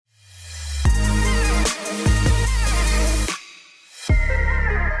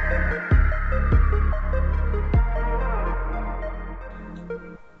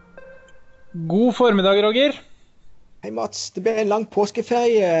God formiddag, Roger. Hei Mats, det ble en lang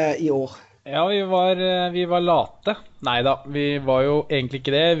påskeferie i år. Ja, vi var late. Neida, vi var jo egentlig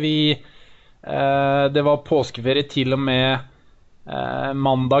ikke det. Det var påskeferie til og med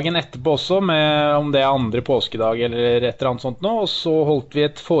mandagen etterpå også, om det er andre påskedag eller et eller annet sånt nå. Og så holdt vi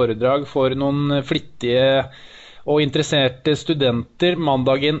et foredrag for noen flittige og interesserte studenter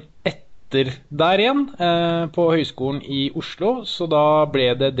mandagen etter der igjen, på Høgskolen i Oslo. Så da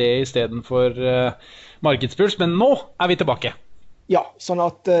ble det i stedet for markedspuls, men nå er vi tilbake. Ja, sånn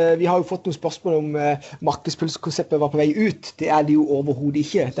at vi har jo fått noen spørsmål om markedspulskonseptet var på vei ut. Det er det jo overhodet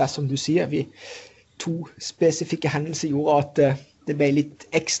ikke. Det er som du sier, to spesifikke hendelser gjorde at det ble litt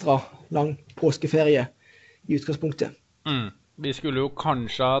ekstra lang påskeferie i utgangspunktet. Vi skulle jo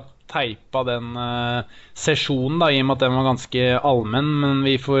kanskje ha teipa den sesjonen da, i og med at den var ganske allmenn, men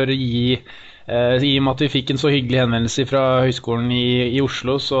vi får i og med at vi fikk en så hyggelig henvendelse fra Høgskolen i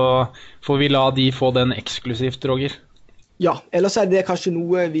Oslo, så får vi la de få den eksklusivt, Roger. Ja, ellers er det kanskje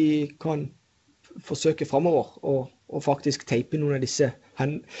noe vi kan forsøke fremover, og faktisk teipe noen av disse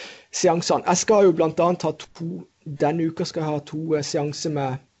seansene. Jeg skal jo blant annet denne uka skal jeg ha to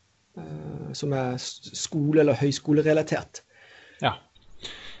seanser som er skole- eller høyskolerelatert.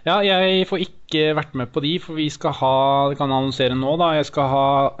 Ja, jeg får ikke vært med på de, for vi skal ha, det kan jeg annonsere nå da, jeg skal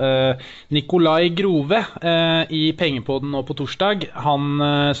ha Nikolai Grove i Pengepodden nå på torsdag. Han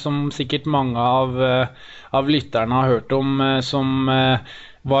som sikkert mange av lytterne har hørt om, som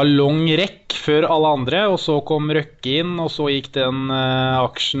var long rekk før alle andre, og så kom Røkke inn, og så gikk den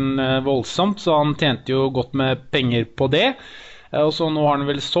aksjen voldsomt, så han tjente jo godt med penger på det. Og så nå har han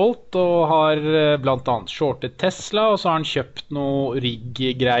vel solgt og har blant annet shortet Tesla, og så har han kjøpt noe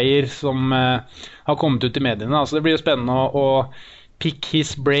rigg-greier som har kommet ut i mediene. Så det blir jo spennende å pick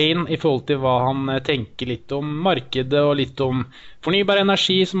his brain i forhold til hva han tenker litt om markedet, og litt om fornybar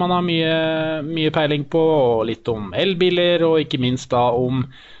energi som han har mye peiling på, og litt om elbiler, og ikke minst da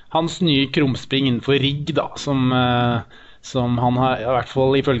om hans nye krumspring innenfor rigg da, som han har, i hvert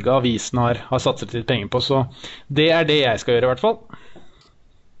fall ifølge avisen har satset litt penger på, så det er det jeg skal gjøre i hvert fall.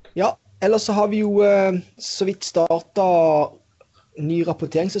 Ja, ellers så har vi jo så vidt startet ny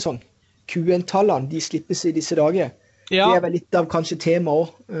rapporteringssesong. Q1-tallene, de slippes i disse dager. Ja. Det er vel litt av kanskje tema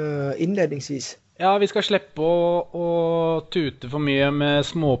også, innledningsvis. Ja, vi skal slippe å tute for mye med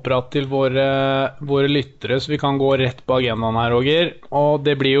småprat til våre lyttere, så vi kan gå rett på agendaen her, Roger. Og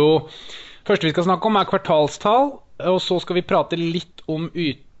det blir jo, første vi skal snakke om er kvartalstall, og så skal vi prate litt om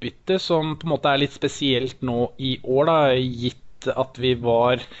utbytte, som på en måte er litt spesielt nå i år, da, gitt at vi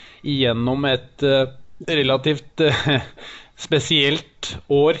var igjennom et relativt spesielt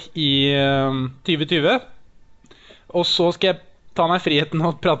år i 2020. Og så skal jeg ta meg friheten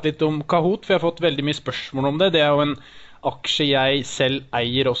og prate litt om Kahoot, for jeg har fått veldig mye spørsmål om det. Det er jo en aksje jeg selv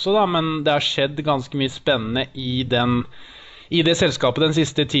eier også, da, men det har skjedd ganske mye spennende i det selskapet den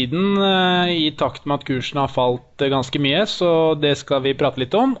siste tiden, i takt med at kursen har falt ganske mye, så det skal vi prate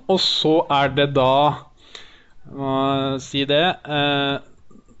litt om. Og så er det da,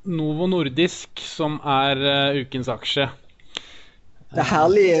 Novo Nordisk som er ukens aksje. Det er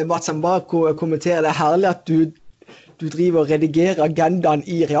herlig, Mats, jeg må bare kommentere, det er herlig at du driver og redigerer agendaen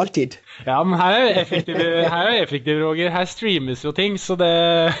i realtid. Ja, men her er effektiv, Roger. Her streames jo ting, så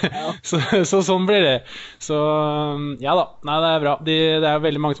så sånn blir det. Så ja da, nei, det er bra. Det er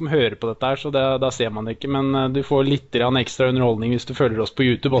veldig mange som hører på dette her, så da ser man det ikke. Men du får litt ekstra underholdning hvis du følger oss på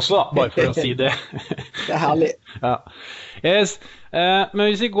YouTube også, da, bare for å si det. Det er herlig. Ja. Yes. Men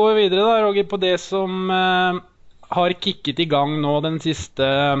hvis vi går videre da, Roger, på det som har kicket i gang nå den siste,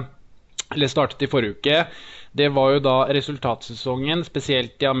 eller startet i forrige uke, det var jo da resultatsesongen,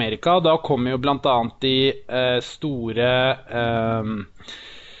 spesielt i Amerika. Da kommer jo blant annet de store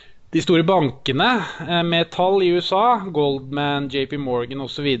bankene med tall i USA, Goldman, JP Morgan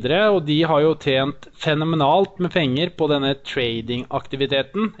og så videre, og de har jo tjent fenomenalt med penger på denne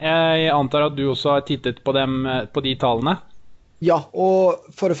trading-aktiviteten. Jeg antar at du også har tittet på på de tallene. Ja,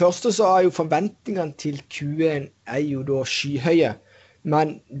 og for det første så er jo forventningene til Q1 er jo da skyhøye,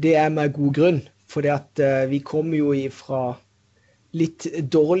 men det er med god grunn. Fordi at vi kommer jo fra litt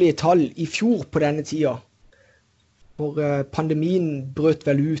dårlige tall i fjor på denne tida. For pandemien brøt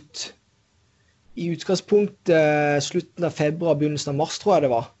vel ut i utgangspunkt slutten av februar, begynnelsen av mars, tror jeg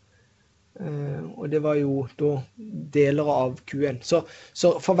det var. Og det var jo da deler av Q1. Så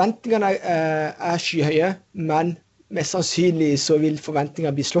forventningene er skyhøye, men mest sannsynlig så vil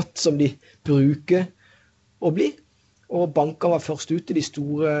forventningene bli slått som de bruker å bli. Og bankene var først ute, de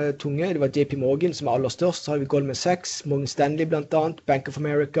store, tunge. Det var JP Morgan som er aller størst. Så har vi Goldman Sachs, Morgan Stanley blant annet, Bank of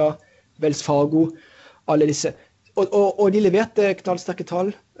America, Wells Fargo, alle disse. Og de leverte knallsterke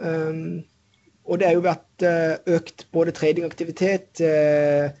tall. Og det har jo vært økt både tradingaktivitet,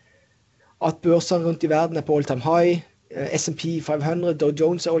 at børsene rundt i verden på all-time high, S&P 500, Dow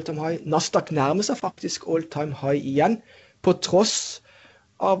Jones all-time high, Nasdaq nærmer seg faktisk all-time high igjen, på tross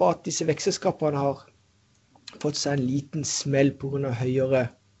av at disse vekstselskapene har fått seg en liten smell på grunn av høyere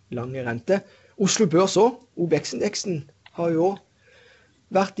lange rente. Oslo Børs også, OBX-indeksen har jo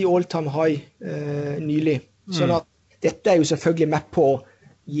vært i all-time high nylig. Sånn at dette jo selvfølgelig med på å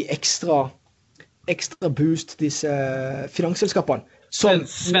gi ekstra boost til disse finansselskapene.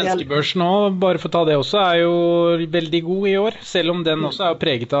 Svenske børsen nå, bare for å ta det også, jo veldig god i år, selv om den også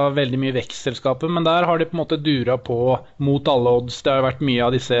preget av veldig mye vekstselskaper, men der har det på en måte duret på mot alle odds. Det har vært mye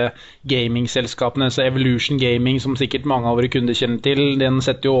av disse gaming-selskapene, så Evolution Gaming, som sikkert mange av våre kunder kjenner til, den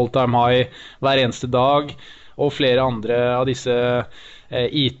setter jo all-time high hver eneste dag, og flere andre av disse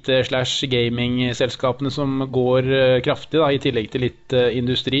IT/gaming-selskapene som går kraftig da, i tillegg til litt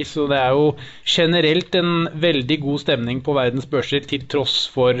industri. Så det jo generelt en veldig god stemning på verdens børser til tross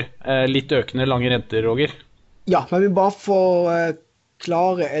for litt økende lange renter, Roger. Ja, men vi bare får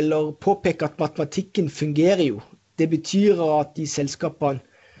klare eller påpeke at matematikken fungerer jo. Det betyr at de selskapene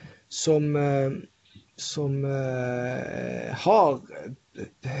som har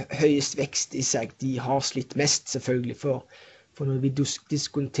høyest vekst i seg, de har slitt mest selvfølgelig for når vi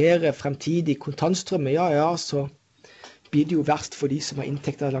diskonterer fremtidig kontantstrømme, så blir det jo verst for de som har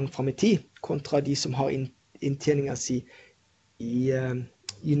inntekter langt frem i tid, kontra de som har inntjeninger i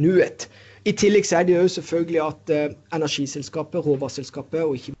nuet. I tillegg så det jo selvfølgelig at energiselskapet, råvareselskapet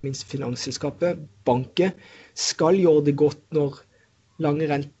og ikke minst finansselskapet, banker, skal gjøre det godt når lange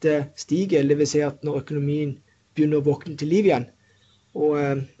renter stiger, eller det vil si at når økonomien begynner å våkne til liv igjen.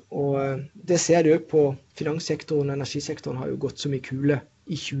 Og det ser du på finanssektoren og energisektoren har jo gått som i kule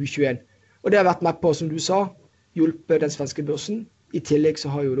i 2021. Og det har vært med på, som du sa, hjulpet den svenske børsen. I tillegg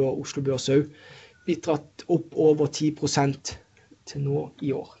så har jo da Oslo Børs også blitt dratt opp over 10% til nå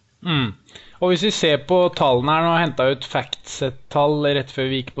i år. Og hvis vi ser på tallene her, nå hentet jeg ut FactSet-tall rett før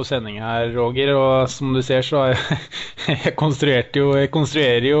vi gikk på sending her, Roger, og som du ser så jeg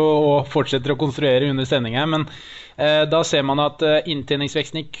konstruerer jo og fortsetter å konstruere under sending her, men da ser man at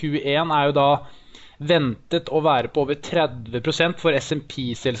inntjeningsveksten i Q1 jo da ventet å være på over 30% for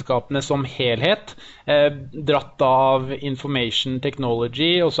S&P-selskapene som helhet, dratt da av Information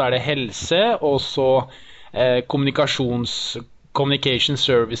Technology, og så det helse, og så Communication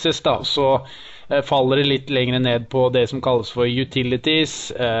Services, da, så faller det litt lenger ned på det som kalles for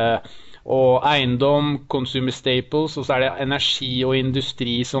utilities, og eiendom, consumer staples, og så det energi og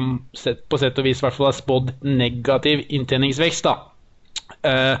industri som på sett og vis I hvert fall spådd negativ inntjeningsvekst da.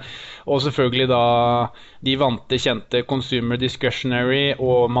 Og selvfølgelig da de vante kjente consumer discretionary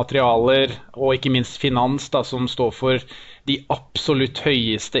og materialer og ikke minst finans da, som står for de absolutt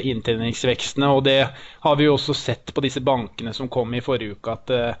høyeste inntjeningsvekstene, og det har vi jo også sett på disse bankene som kom i forrige uke, at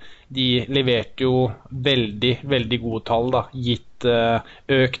de leverte jo veldig, veldig gode tall da, gitt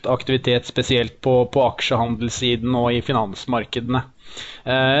økt aktivitet spesielt på aksjehandelssiden og I finansmarkedene.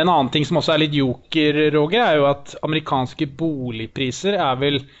 En annen ting som også litt joker, Roger, jo at amerikanske boligpriser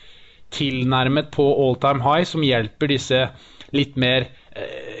vel tilnærmet på all-time high, som hjelper disse litt mer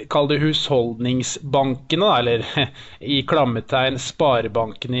kall det husholdningsbankene, da, eller I klammetegn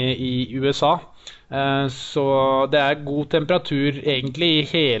sparebankene I USA. Så det god temperatur egentlig I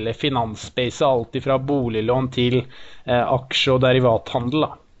hele finansspacet, alt fra boliglån til aksje- og derivathandel.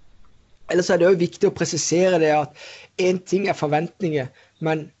 Da. Ellers det jo viktig å presisere det at en ting forventninger,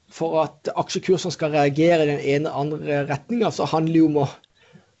 men for at aksjekursene skal reagere I den ene eller andre retningen, så handler det jo om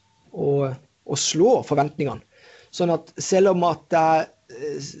å slå forventningene. Sånn at selv om at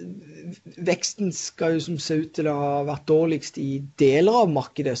veksten skal jo som ser ut til å ha vært dårligst I deler av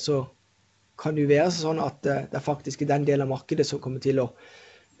markedet, så kan det jo være sånn at det faktisk den delen av markedet som kommer til å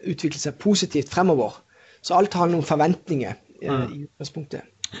utvikle seg positivt fremover. Så alt handler om forventninger I utgangspunktet.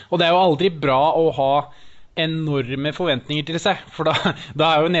 Og det jo aldri bra å ha enorme forventninger til seg, for da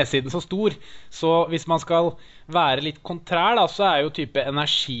jo nedsiden så stor. Så hvis man skal være litt kontrær, da, så jo type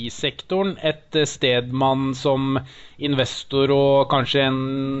energisektoren et sted man som investor og kanskje en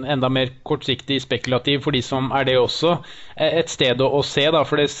enda mer kortsiktig spekulativ for de som det også, et sted å se, da,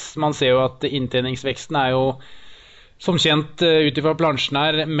 for man ser jo at inntjeningsveksten jo som kjent utifra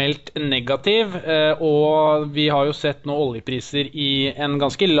plansjen meldt negativ, og vi har jo sett nå oljepriser I en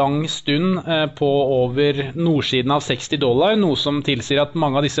ganske lang stund på over nordsiden av $60, noe som tilsier at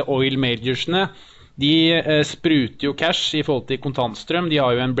mange av disse oil majorsene, de spruter jo cash I forhold til kontantstrøm. De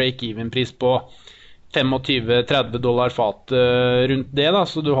har jo en break-even-pris på $25-30 fat rundt det, da,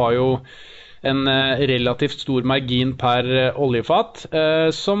 så du har jo relativt stor margin per oljefat,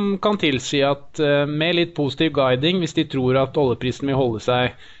 som kan tilsi at med litt positiv guiding, hvis de tror at oljeprisen vil holde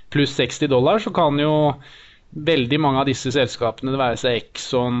seg pluss $60, så kan jo veldig mange av disse selskapene, det være seg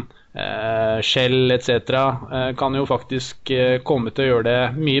Exxon, Shell etc., kan jo faktisk komme til å gjøre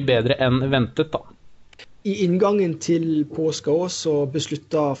det mye bedre enn ventet da. I inngangen til påske også så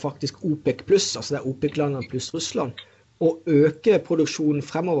besluttet faktisk OPEC+, altså det OPEC-landene pluss Russland, å øke produksjonen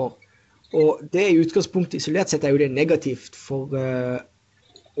fremover. Og det i utgangspunktet isolert sett jo det negativt for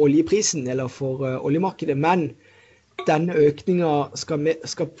oljeprisen eller for oljemarkedet, men denne økningen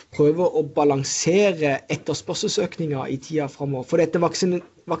skal prøve å balansere etterspørselsøkningen i tiden fremover. For dette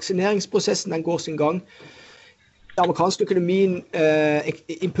vaksineringsprosessen den går sin gang. Den amerikanske økonomien,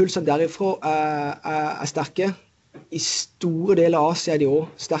 impulsene derifra sterke. I store deler av Asia de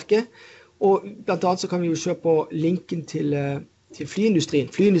også sterke. Og blant annet så kan vi jo se på linken til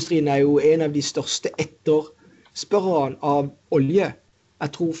flyindustrien. Flyindustrien jo en av de største etterspørrerne av olje. Jeg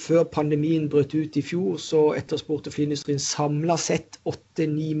tror før pandemien brøt ut i fjor, så etterspurte flyindustrien samlet sett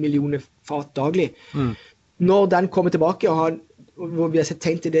 8-9 millioner fat daglig. Når den kommer tilbake, og vi har sett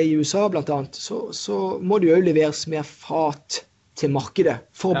tegn til det i USA blant annet, så må det jo leveres mer fat til markedet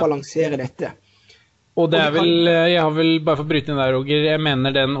for å balansere dette. Og det vel, jeg har vel, bare for å bryte inn der, Roger, jeg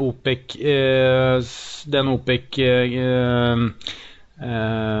mener den OPEC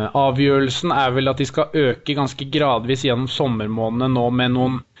avgjørelsen vel at de skal øke ganske gradvis gjennom sommermånedene nå med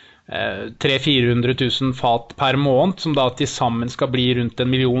noen 300 000-400 000 fat per måned, som da til sammen skal bli rundt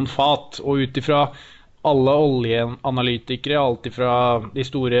 1 million fat, og utifra alle oljeanalytikere, alt fra de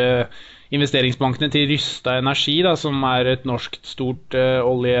store investeringsbankene til Rysta Energi, da, som et norsk stort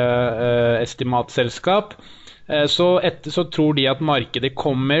oljeestimatselskap, så tror de at markedet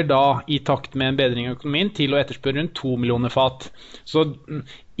kommer da i takt med en bedring av økonomien til å etterspørre rundt 2 millioner fat. Så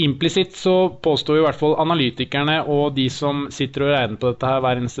implisitt så påstår i hvert fall analytikerne og de som sitter og regner på dette her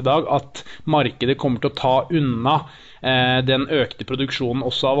hver eneste dag, at markedet kommer til å ta unna den økte produksjonen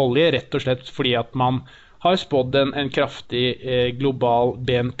også av olje, rett og slett fordi at man har spådd en kraftig global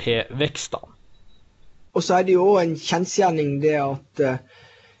BNP-vekst da. Og så det jo en kjensgjerning det at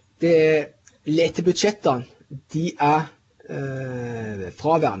letebudsjettene, de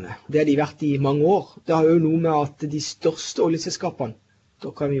fraværende. Det har de vært i mange år. Det har jo noe med at de største oljeselskapene, da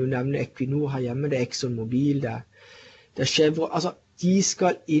kan vi jo nevne Equinor her hjemme, det Exxon Mobil, det Chevron, altså de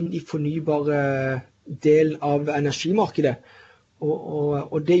skal inn i fornybare del av energimarkedet,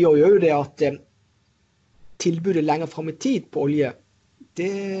 og det gjør jo det at tilbudet lenger frem i tid på olje,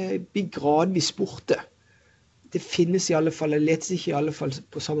 det blir gradvis borte. Det finnes i alle fall, det letes ikke i alle fall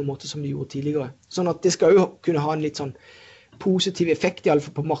på samme måte som det gjorde tidligere. Sånn at det skal jo kunne ha en litt sånn positiv effekt i alle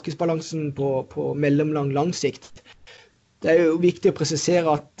fall på markedsbalansen på mellomlang sikt. Det jo viktig å presisere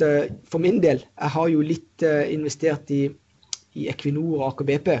at for min del, jeg har jo litt investert i Equinor og Aker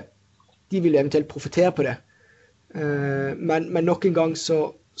BP. De vil eventuelt profitere på det. Men nok en gang så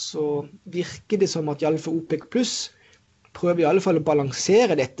virker det som at i alle fall OPEC Plus prøver i alle fall å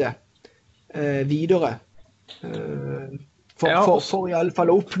balansere dette videre for i alle fall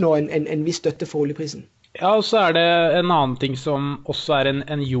å oppnå en viss støtte for oljeprisen. Ja, og så det en annen ting som også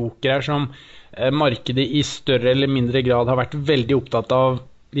en joker her, som markedet i større eller mindre grad har vært veldig opptatt av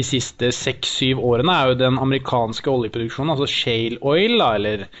de siste 6-7 årene, jo den amerikanske oljeproduksjonen, altså shale oil,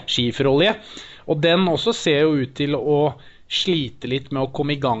 eller skiferolje. Og den også ser jo ut til å slite litt med å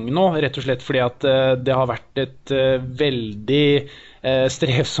komme i gang nå, rett og slett fordi at det har vært et veldig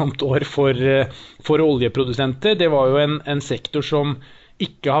strevsomt år for oljeprodusenter. Det var jo en sektor som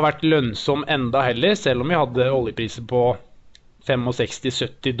ikke har vært lønnsom enda heller, selv om vi hadde oljepriser på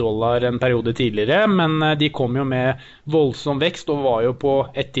 $65-70 en periode tidligere, men de kom jo med voldsom vekst og var jo på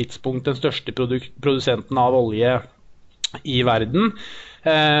et tidspunkt den største produsenten av olje i verden.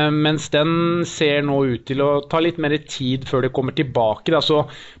 Mens den ser nå ut til å ta litt mer tid før det kommer tilbake. Så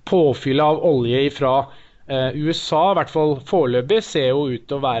påfyllet av olje fra USA, i hvert fall foreløpig, ser jo ut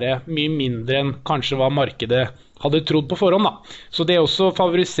til å være mye mindre enn kanskje hva markedet hadde trodd på forhånd da. Så det også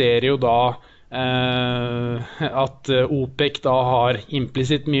favoriserer jo da at OPEC da har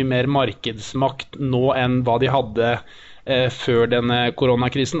implisitt mye mer markedsmakt nå enn hva de hadde før denne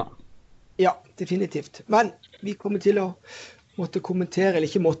koronakrisen da. Ja, definitivt. Men vi kommer til å måtte kommentere, eller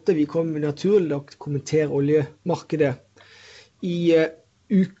ikke måtte, vi kommer naturlig å kommentere oljemarkedet i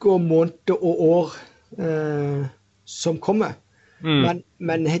uker, måneder og år som kommer.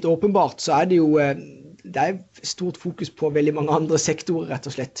 Men helt åpenbart så det jo det stort fokus på veldig mange andre sektorer, rett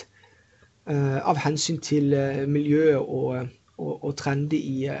og slett. Av hensyn til miljø og trender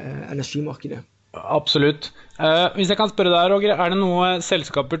i energimarkedet. Absolutt. Hvis jeg kan spørre deg, Roger, er det noen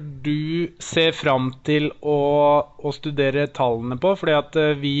selskaper du ser fram til å studere tallene på? Fordi at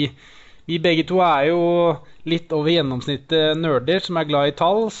vi begge to er jo litt over gjennomsnittet nerder som er glad i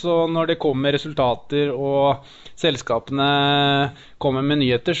tall, så når det kommer resultater og selskapene kommer med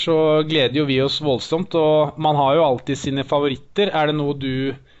nyheter, så gleder jo vi oss voldsomt, og man har jo alltid sine favoritter. Er det noe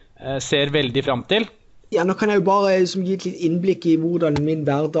du ser veldig fram til? Ja, nå kan jeg jo bare gi et litt innblikk i hvordan min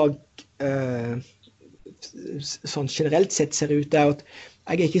hverdag sånn generelt sett ser ut. Det er at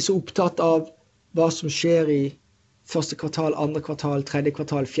jeg ikke så opptatt av hva som skjer i første kvartal, andre kvartal, tredje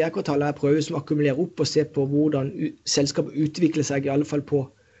kvartal, fjerde kvartal. Jeg prøver som å akkumulere opp og se på hvordan selskapet utvikler seg, i alle fall på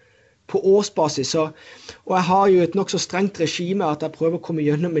årsbasis. Og jeg har jo et nok så strengt regime at jeg prøver å komme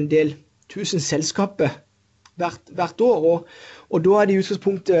gjennom en del tusen selskaper hvert år, og da er det i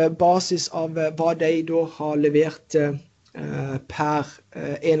utgangspunktet basis av hva de da har levert per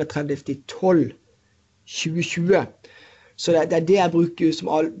 31.12.2020. Så det er det jeg bruker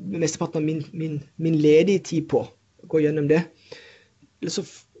som mesteparten av min ledige tid på, å gå gjennom det. Eller så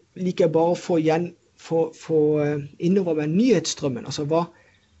liker jeg bare å få innover med nyhetsstrømmen. Altså hva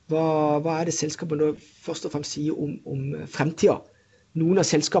er det selskapene først og fremst sier om fremtiden? Noen av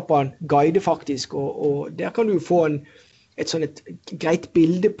selskapene guider faktisk, og der kan du få et greit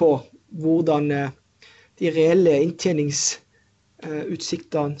bilde på hvordan de reelle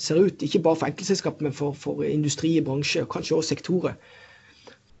inntjeningsutsiktene ser ut. Ikke bare for enkeltselskaper, men for industri, bransje, og kanskje også sektorer.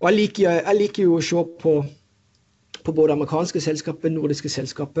 Og jeg liker jo å se på både amerikanske selskaper, nordiske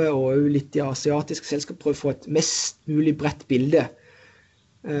selskaper og litt de asiatiske selskaper, prøve å få et mest mulig bredt bilde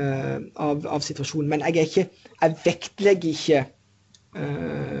av situasjonen. Men jeg vektlegger ikke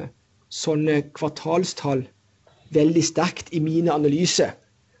sånne kvartalstall veldig sterkt i mine analyser,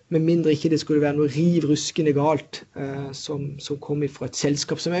 med mindre ikke det skulle være noe riv-ruskende galt som kom fra et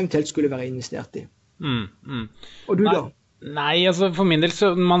selskap som eventuelt skulle være investert i. Og du da? Nei, altså for min del,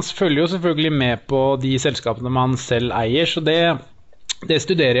 man følger jo selvfølgelig med på de selskapene man selv eier, så det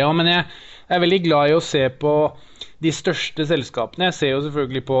studerer jeg, men jeg er veldig glad i å se på de største selskapene. Jeg ser jo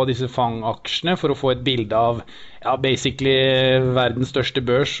selvfølgelig på disse FANG-aksjene for å få et bilde av basically verdens største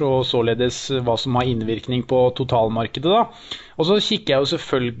børs, og således hva som har innvirkning på totalmarkedet da. Og så kikker jeg jo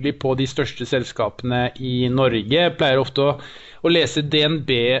selvfølgelig på de største selskapene i Norge. Jeg pleier ofte å lese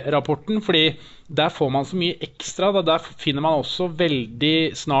DNB-rapporten, fordi der får man så mye ekstra. Der finner man også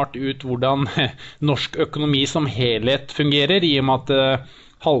veldig snart ut hvordan norsk økonomi som helhet fungerer, i og med at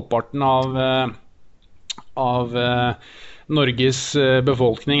halvparten av Norges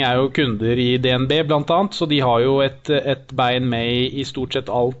befolkning er jo kunder i DNB blant annet, så de har jo et bein med i stort sett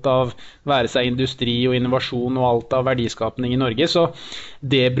alt av være seg industri og innovasjon og alt av verdiskapning i Norge, så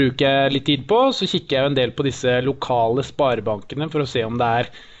det bruker jeg litt tid på. Så kikker jeg en del på disse lokale sparebankene for å se om det er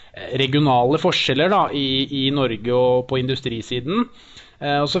regionale forskjeller da, i Norge og på industrisiden.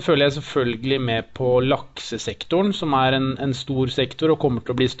 Og så følger jeg selvfølgelig med på laksesektoren, som er en stor sektor og kommer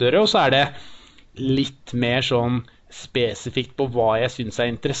til å bli større, og så er det litt mer sånn spesifikt på hva jeg synes er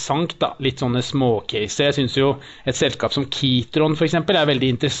interessant da. Litt sånne småcaser. Jeg synes jo et selskap som Kitron for eksempel er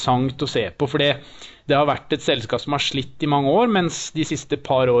veldig interessant å se på, fordi det har vært et selskap som har slitt i mange år, mens de siste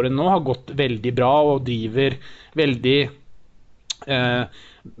par årene nå har gått veldig bra og driver veldig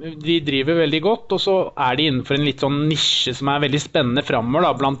de driver veldig godt, og så er de innenfor en litt sånn nisje som er veldig spennende fremover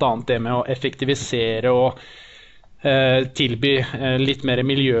da, blant annet det med å effektivisere og tilby litt mer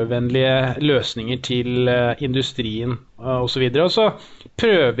miljøvennlige løsninger til industrien og så videre. Og så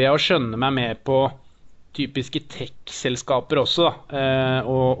prøver jeg å skjønne meg med på typiske tech-selskaper også,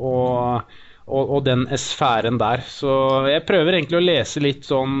 og den sfæren der. Så jeg prøver egentlig å lese litt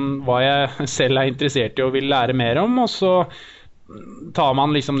sånn hva jeg selv er interessert i og vil lære mer om, og så tar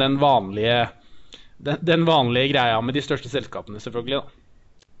man liksom den vanlige greia med de største selskapene selvfølgelig da.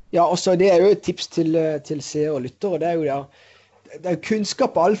 Ja, også det er jo et tips til seere og lyttere. Det er jo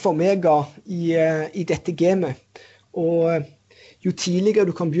kunnskap alfa og omega i dette gamet. Og jo tidligere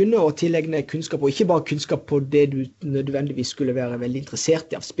du kan begynne å tilegne kunnskap, og ikke bare kunnskap på det du nødvendigvis skulle være veldig interessert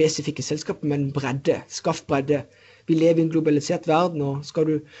i av spesifikke selskaper, men bredde, skaff bredde. Vi lever i en globalisert verden, og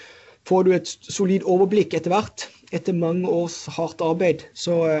får du et solid overblikk etter hvert, etter mange års hardt arbeid,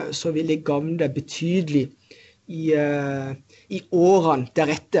 så vil det gagne deg betydelig i årene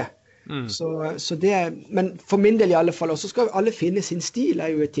deretter. Så det men for min del i alle fall, og så skal alle finne sin stil,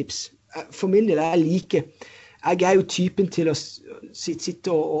 er jo et tips. For min del jeg er jo typen til å sitte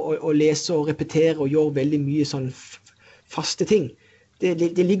og lese og repetere og gjøre veldig mye sånn faste ting.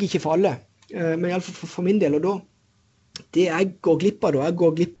 Det ligger ikke for alle, men i alle fall for min del, og da det jeg går glipp av da, jeg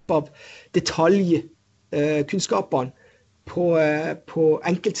går glipp av detaljkunnskapene på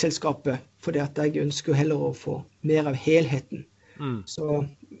enkeltselskapet, fordi at jeg ønsker heller å få mer av helheten. Så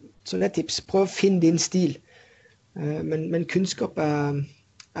det er tips. Prøv å finne din stil. Men kunnskap er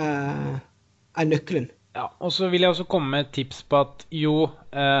nøkkelen. Ja, og så vil jeg også komme med et tips på at jo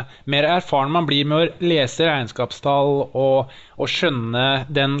mer erfaren man blir med å lese regnskapstall og skjønne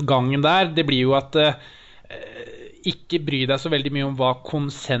den gangen der, det blir jo at ikke bry deg så veldig mye om hva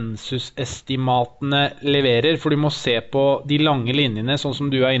konsensusestimatene leverer, for du må se på de lange linjene, sånn som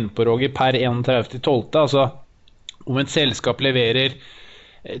du er inne på, Roger, per 31.12. Altså, om et selskap leverer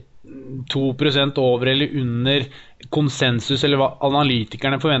 2% over eller under konsensus, eller hva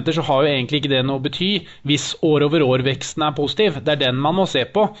analytikerne forventer, så har jo egentlig ikke det noe bety hvis år-over-år-veksten er positiv. Det er den man må se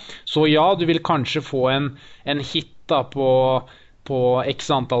på. Så ja, du vil kanskje få en hit da på x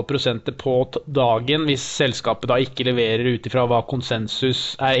antall prosenter på dagen hvis selskapet da ikke leverer ut ifra hva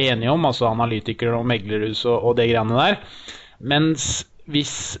konsensus er enige om, altså analytikere og meglerhus og det greiene der. Mens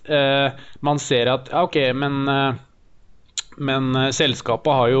hvis man ser at ok, men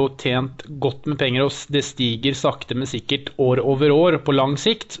selskapet har jo tjent godt med penger, og det stiger sakte men sikkert år over år på lang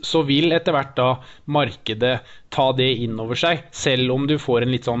sikt, så vil etter hvert da markedet ta det inn over seg, selv om du får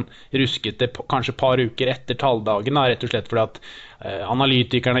en litt sånn ruskete, kanskje par uker etter talldagen, da, rett og slett fordi at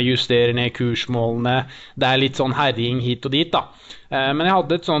analytikerne justerer ned kursmålene, det er litt sånn herring hit og dit da. Men jeg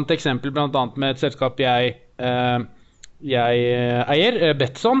hadde et sånt eksempel blant annet med et selskap jeg eier,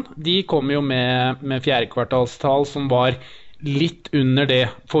 Betsson. De kom jo med fjerde kvartalstall som var litt under det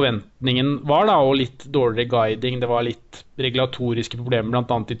forventningen var da, og litt dårligere guiding. Det var litt regulatoriske problemer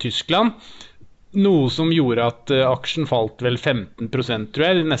blant annet i Tyskland. Noe som gjorde at aksjen falt vel 15%, tror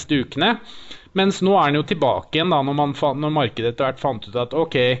jeg, de neste ukene. Mens nå er den jo tilbake igjen da, når markedet etter hvert fant ut at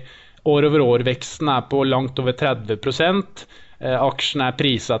ok, år over år-veksten er på langt over 30%. Aksjen er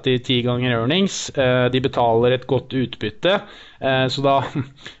priset til 10 ganger earnings, de betaler et godt utbytte, så da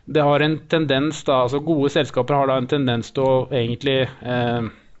det har en tendens da, altså gode selskaper har da en tendens til å egentlig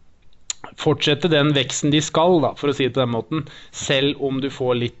fortsette den veksten de skal da, for å si det på den måten, selv om du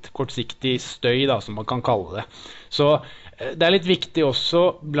får litt kortsiktig støy da, som man kan kalle det. Så det er litt viktig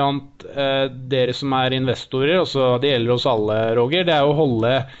også blant dere som er investorer, også det gjelder oss alle, Roger, det er å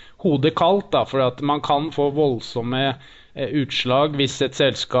holde hodet kaldt da, for at man kan få voldsomme utslag hvis et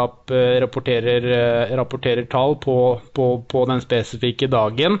selskap rapporterer tall på den spesifikke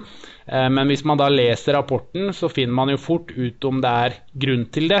dagen. Men hvis man da leser rapporten, så finner man jo fort ut om det er grunn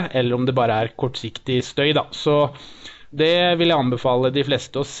til det, eller om det bare er kortsiktig støy da. Så det vil jeg anbefale de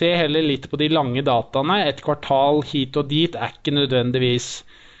fleste å se heller litt på de lange dataene. Et kvartal hit og dit er ikke nødvendigvis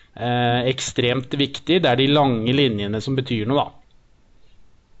ekstremt viktig. Det er de lange linjene som betyr noe da.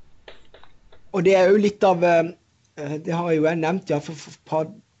 Og det er jo litt av det har jo jeg nevnt for et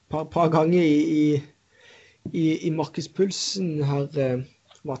par ganger i markedspulsen her,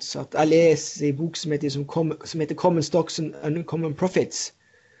 Mats, at jeg leser i bok som heter Common Stocks and Uncommon Profits.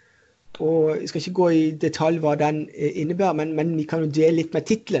 Og jeg skal ikke gå i detalj hva den innebærer, men vi kan jo dele litt med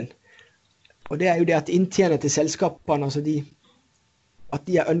titlen. Og det er jo det at inntjeningen til selskapene, altså at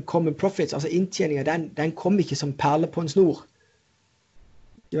de er uncommon profits, altså inntjeningen, den kommer ikke som perler på en snor.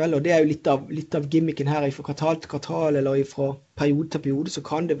 Vel, og det er jo litt av gimmicken her, fra kvartal til kvartal eller fra periode til periode, så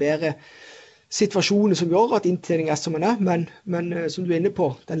kan det være situasjoner som gjør at inntjening er som den er, men som du er inne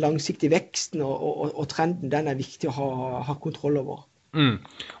på, den langsiktige veksten og trenden, den er viktig å ha kontroll over.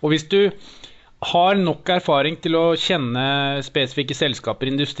 Og hvis du har nok erfaring til å kjenne spesifikke selskaper,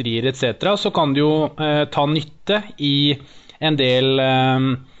 industrier etc., så kan du jo ta nytte i en del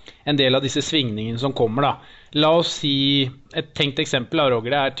av disse svingningene som kommer da. La oss si, et tenkt eksempel av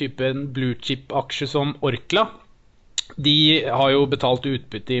Roger, det er typen blue chip aksje som Orkla. De har jo betalt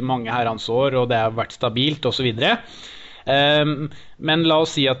utbytte i mange herrens år, og det har vært stabilt og så videre. Men la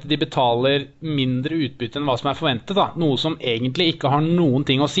oss si at de betaler mindre utbytte enn hva som er forventet da. Noe som egentlig ikke har noen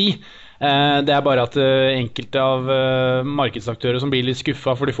ting å si. Det er bare at enkelte av markedsaktører som blir litt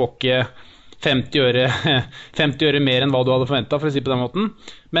skuffet, for de får ikke 50 øre mer enn hva du hadde forventet, for å si på den måten.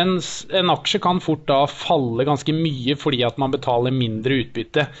 Mens en aksje kan fort da falle ganske mye fordi at man betaler mindre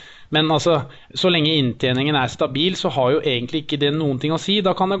utbytte. Men altså, så lenge inntjeningen er stabil, så har jo egentlig ikke det noen ting å si.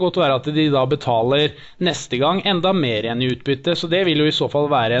 Da kan det godt være at de da betaler neste gang enda mer enn i utbytte. Så det vil jo i så fall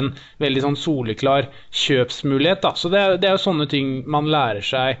være en veldig sånn soleklar kjøpsmulighet da. Så det er jo sånne ting man lærer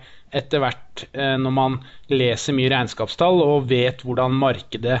seg etter hvert når man leser mye regnskapstall og vet hvordan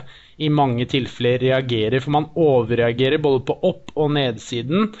markedet i mange tilfeller reagerer, for man overreagerer både på opp- og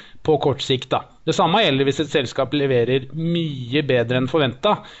nedsiden på kort sikt da. Det samme gjelder hvis et selskap leverer mye bedre enn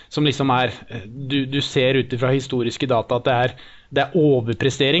forventet, som liksom du ser ut fra historiske data at det er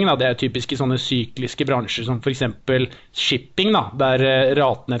overprestering. Da. Det er typisk i sånne sykliske bransjer som for eksempel shipping, da, der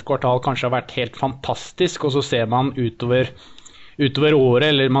raten et kvartal kanskje har vært helt fantastisk, og så ser man utover året,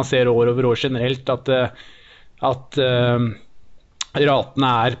 eller man ser år over år generelt, at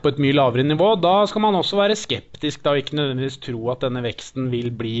ratene på et mye lavere nivå. Da skal man også være skeptisk og ikke nødvendigvis tro at denne veksten vil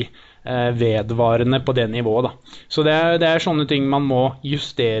bli vedvarende på det nivået. Da. Så det er sånne ting man må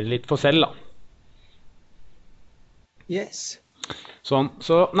justere litt for selv. Da. Yes. Sånn.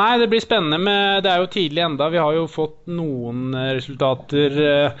 Så nei, det blir spennende, det er jo tidlig enda. Vi har jo fått noen resultater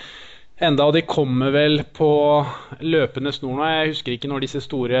enda, og de kommer vel på løpende snor nå. Jeg husker ikke når disse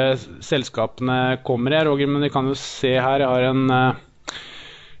store selskapene kommer her, Roger, men vi kan jo se her. Jeg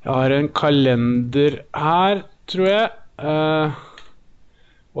har en kalender her, tror jeg.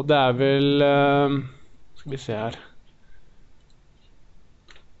 Og det er vel skal vi se her.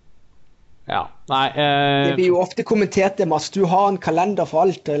 Ja, nei Det blir jo ofte kommentert det, Mats. Du har en kalender for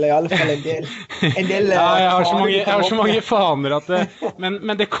alt, eller i alle fall en del ja, jeg har så mange faner at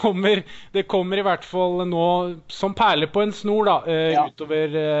men det kommer i hvert fall nå som perler på en snor da,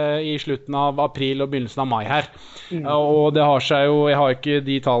 utover i slutten av april og begynnelsen av mai her. Og det har seg jo, jeg har ikke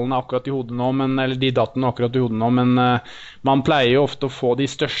de tallene akkurat i hodet nå, eller de dataene akkurat i hodet nå, men man pleier jo ofte å få de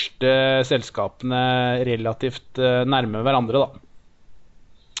største selskapene relativt nærme hverandre da.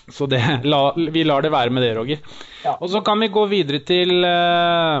 Så vi lar det være med det, Roger. Ja. Og så kan vi gå videre til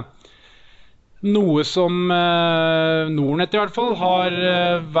noe som Nordnet i hvert fall har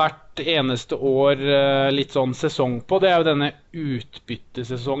hvert eneste år litt sånn sesong på. Det er jo denne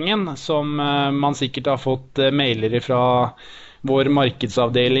utbyttesesongen som man sikkert har fått mailer fra vår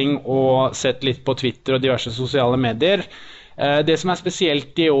markedsavdeling og sett litt på Twitter og diverse sosiale medier. Det som er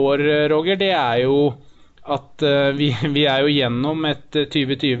spesielt i år, Roger, det er jo at vi er jo gjennom et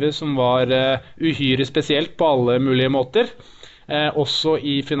 2020 som var uhyre spesielt på alle mulige måter, også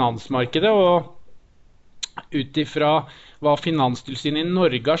i finansmarkedet, og utifra hva Finanstilsynet i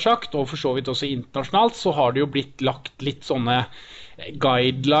Norge har sagt, og for så vidt også internasjonalt, så har det jo blitt lagt litt sånne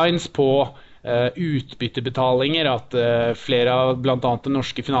guidelines på utbyttebetalinger, at flere av blant annet det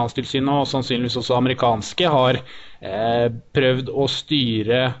norske Finanstilsynet og sannsynligvis også amerikanske har prøvd å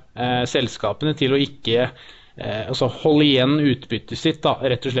styre selskapene til å ikke holde igjen utbyttet sitt, da,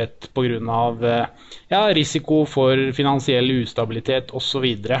 rett og slett på grunn av risiko for finansiell ustabilitet og så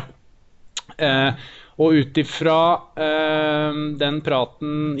videre. Og utifra den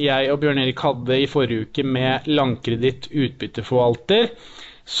praten jeg og Bjørn Erik hadde i forrige uke med Landkreditt utbytteforvalter,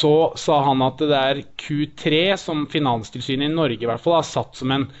 så sa han at det er Q3 som Finanstilsynet i Norge i hvert fall har satt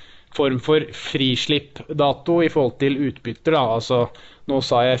som en form for frislippdato i forhold til utbytter. Da. Altså, nå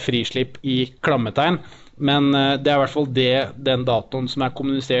sa jeg frislipp i klammetegn, men det er i hvert fall den datoen som er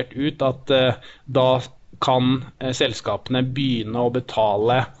kommunisert ut, at da kan selskapene begynne å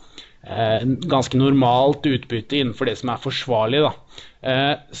betale ganske normalt utbytte innenfor det som er forsvarlig. Da.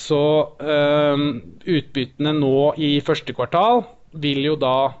 Så utbyttene nå i første kvartal vil jo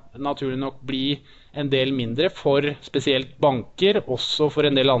da naturlig nok bli en del mindre for spesielt banker, også for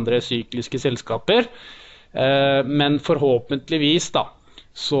en del andre sykliske selskaper. Men forhåpentligvis da,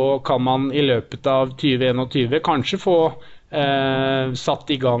 så kan man i løpet av 2021 kanskje få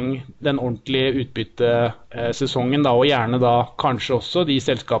satt i gang den ordentlige utbyttesesongen da, og gjerne da kanskje også de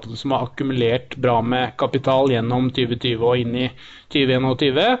selskapene som har akkumulert bra med kapital gjennom 2020 og inn i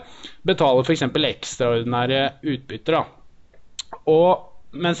 2021, betaler for eksempel ekstraordinære utbytter da. Og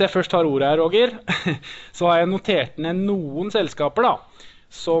mens jeg først har ordet her, Roger, så har jeg notert ned noen selskaper da,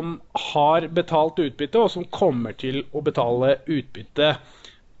 som har betalt utbytte og som kommer til å betale utbytte.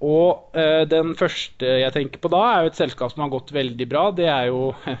 Og den første jeg tenker på da er jo et selskap som har gått veldig bra. Det er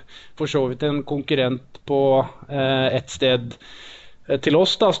jo for så vidt en konkurrent på et sted til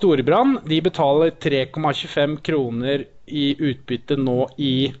oss da, Storebrand. De betaler 3,25 kroner i utbytte nå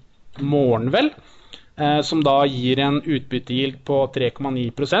i morgen vel, som da gir en utbyttegild på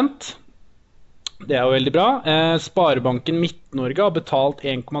 3,9%. Det er jo veldig bra. Sparebanken Midt-Norge har betalt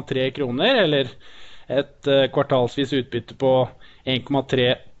 1,3 kroner, eller et kvartalsvis utbytte på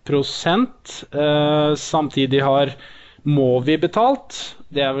 1,3%. Samtidig har Movi betalt.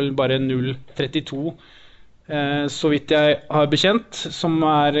 Det er vel bare 0,32, så vidt jeg har bekjent, som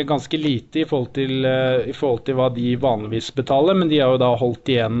er ganske lite i forhold til hva de vanligvis betaler, men de har jo da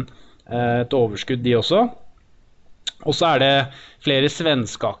holdt igjen et overskudd de også. Og så er det flere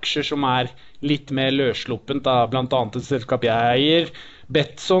svenske aksjer som er litt mer løssluppent, blant annet et selskap jeg eier.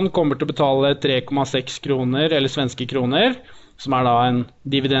 Betsson kommer til å betale 3,6 kroner, eller svenske kroner. som da en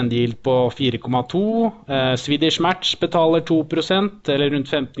dividendyield på 4,2. Swedish Match betaler 2%, eller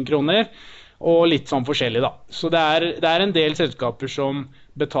rundt 15 kroner, og litt sånn forskjellig da. Så det er en del selskaper som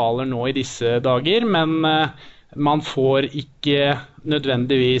betaler nå i disse dager, men man får ikke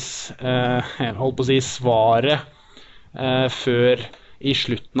nødvendigvis holdt på å si svaret før i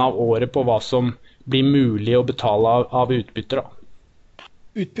slutten av året på hva som blir mulig å betale av utbytter da.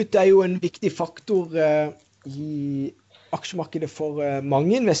 Utbytte jo en viktig faktor i aksjemarkedet for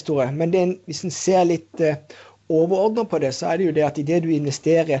mange investorer, men hvis en ser litt overordnet på det, så det jo det at i det du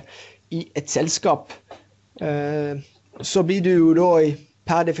investerer i et selskap, så blir du jo da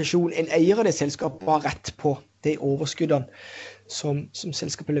per definisjon en eier av det selskapet og har rett på de overskuddene som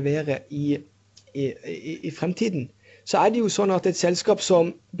selskapet leverer i fremtiden. Så det jo sånn at et selskap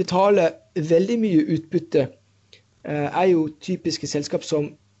som betaler veldig mye utbytte, jo typiske selskap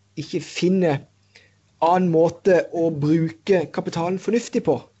som ikke finner annen måte å bruke kapitalen fornuftig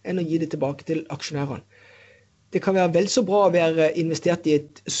på enn å gi det tilbake til aksjonærene. Det kan være vel så bra å være investert i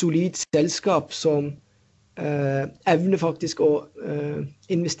et solid selskap som evner faktisk å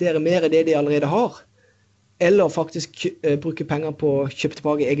investere mer i det de allerede har, eller faktisk bruke penger på å kjøpe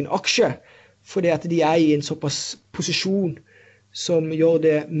tilbake egen aksje, fordi at de i en såpass posisjon som gjør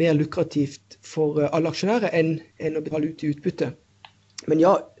det mer lukrativt for alle aksjonærer enn å betale ut i utbytte. Men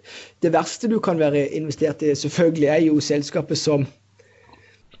ja, det verste du kan være investert i selvfølgelig jo selskapet som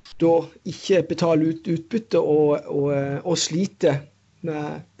da ikke betaler ut utbytte og sliter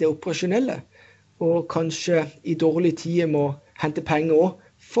med det operasjonelle, og kanskje i dårlige tider må hente penger også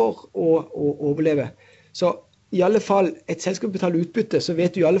for å overleve. Så i alle fall, et selskap betaler utbytte, så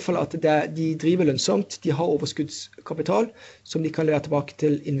vet du i alle fall at de driver lønnsomt, de har overskuddskapital som de kan levere tilbake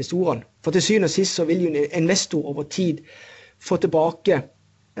til investorene. For til syvende og sist så vil jo en investor over tid få tilbake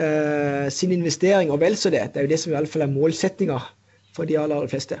sin investering, og vel så det. Det jo det som i alle fall målsettinger for de aller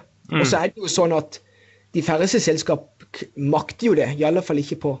fleste. Og så det jo sånn at de færreste selskap makter jo det, i alle fall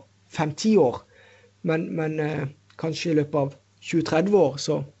ikke på 5-10 år, men kanskje i løpet av 20-30 år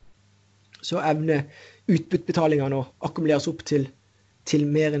så evner utbyttbetalingene å akkumuleres opp til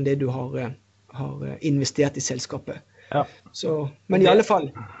mer enn det du har investert i selskapet. Ja. Så, men i alle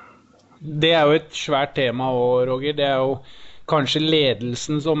fall. Det jo et svært tema også, Roger. Det jo kanskje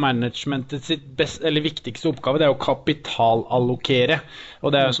ledelsens og managementets viktigste oppgave, det jo kapitalallokere. Og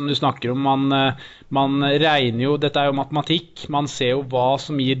det jo som du snakker om, man regner jo, dette jo matematikk, man ser jo hva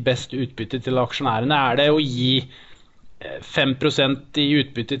som gir best utbytte til aksjonærene. Det å gi 5% i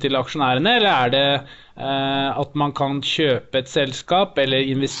utbytte til aksjonærene, eller det at man kan kjøpe et selskap eller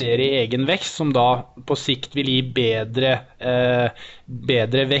investere i egen vekst som da på sikt vil gi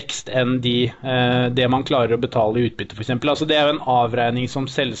bedre vekst enn det man klarer å betale i utbytte for eksempel. Altså det jo en avregning som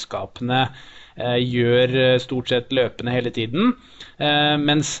selskapene gjør stort sett løpende hele tiden,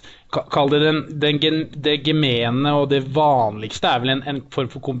 mens kall det det gemene og det vanligste vel en form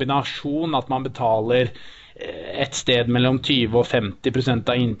for kombinasjon at man betaler et sted mellom 20 og 50%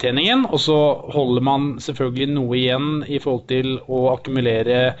 av inntjeningen, og så holder man selvfølgelig noe igjen i forhold til å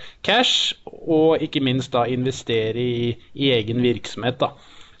akkumulere cash, og ikke minst da investere i egen virksomhet da.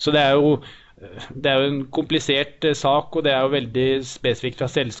 Så det jo en komplisert sak, og det jo veldig spesifikt fra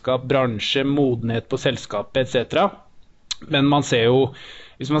selskap, bransje, modenhet på selskapet, etc. Men man ser jo,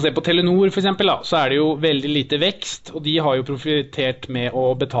 hvis man ser på Telenor for eksempel, da, så det jo veldig lite vekst, og de har jo profitert med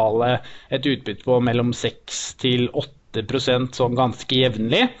å betale et utbytte på mellom 6-8% sånn ganske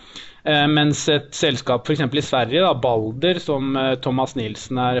jevnlig. Mens et selskap for eksempel i Sverige, da, Balder, som Thomas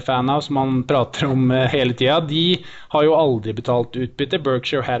Nilsen fan av, som man prater om hele tiden, de har jo aldri betalt utbytte.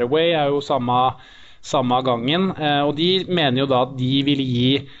 Berkshire Hathaway jo samme gangen, og de mener jo da at de vil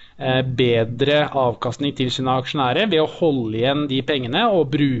gi bedre avkastning til sine aksjonærer ved å holde igjen de pengene og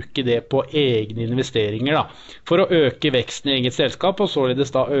bruke det på egne investeringer da, for å øke veksten i eget selskap og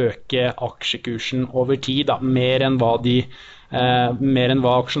således da øke aksjekursen over tid da, mer enn hva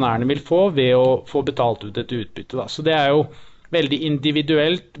aksjonærene vil få ved å få betalt ut et utbytte da. Så det jo veldig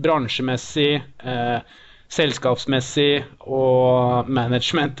individuelt, bransjemessig, selskapsmessig og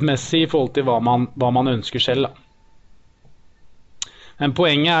managementmessig i forhold til hva man ønsker selv da. Men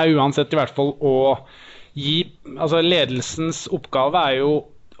poenget uansett i hvert fall å gi, altså ledelsens oppgave jo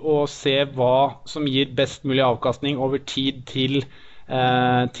å se hva som gir best mulig avkastning over tid til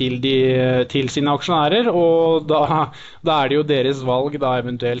sine aksjonærer, og da det jo deres valg da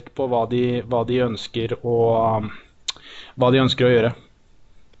eventuelt på hva de ønsker å gjøre.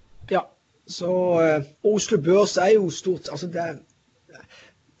 Ja, så Oslo Børs jo stort, altså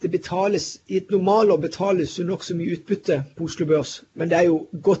det betales, i et normalår betales jo nok så mye utbytte på Oslo Børs, men det jo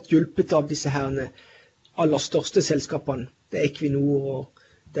godt hjulpet av disse herne aller største selskapene. det Equinor, og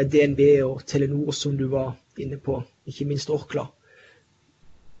det DNB og Telenor som du var inne på, ikke minst Orkla.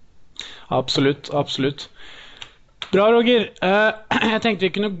 Absolutt, absolutt. Bra, Roger. Jeg tenkte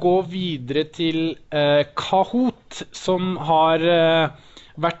vi kunne gå videre til Kahoot, som har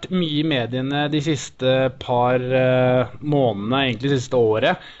vært mye i mediene de siste par månedene, egentlig siste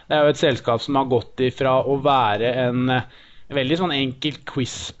året. Det er jo et selskap som har gått ifra å være en veldig sånn enkel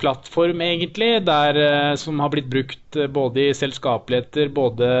quiz-plattform egentlig, som har blitt brukt både i selskapeligheter,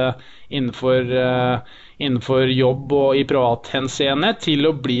 både innenfor jobb og i privat henseende, til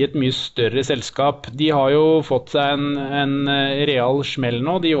å bli et mye større selskap. De har jo fått seg en real smell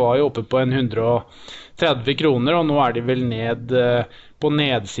nå, de var jo oppe på 130 kroner, og nå er de vel ned på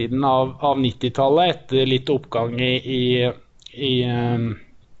nedsiden av 90-tallet, etter litt oppgang i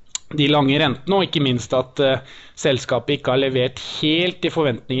de lange rentene, og ikke minst at selskapet ikke har levert helt i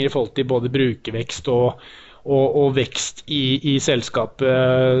forventninger i forhold til både brukervekst og vekst i selskapet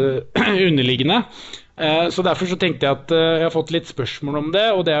underliggende. Så derfor så tenkte jeg at jeg har fått litt spørsmål om det,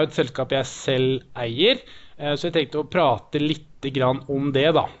 og det er jo et selskap jeg selv eier, så jeg tenkte å prate litt grann om det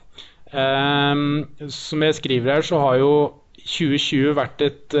da. Som jeg skriver her, så har jo 2020 vært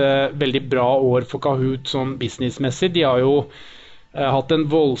et veldig bra år for Kahoot sånn businessmessig. De har jo hatt en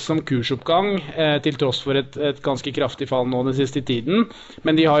voldsom kursoppgang til tross for et ganske kraftig fall nå den siste tiden,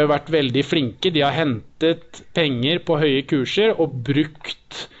 men de har jo vært veldig flinke. De har hentet penger på høye kurser og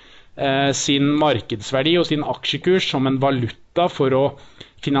brukt sin markedsverdi og sin aksjekurs som en valuta for å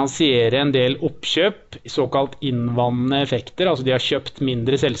finansiere en del oppkjøp, såkalt innvandrende effekter. Altså de har kjøpt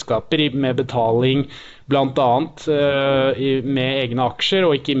mindre selskaper med betaling blant annet med egne aksjer,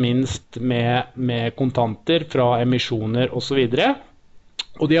 og ikke minst med kontanter fra emisjoner og så videre.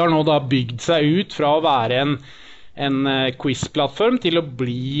 Og de har nå da bygd seg ut fra å være en quiz-plattform til å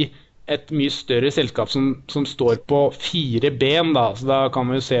bli et mye større selskap som står på 4 ben da. Så da kan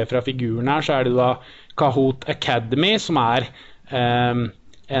vi jo se fra figuren her, så er det da Kahoot Academy, som er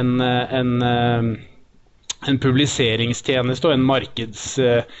en publiseringstjeneste og en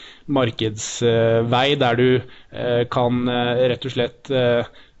markedsvei der du kan rett og slett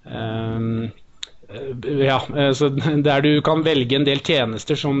der du kan velge en del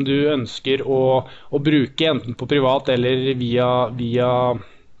tjenester som du ønsker å bruke, enten på privat eller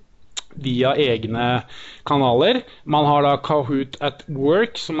via egne kanaler. Man har da Kahoot at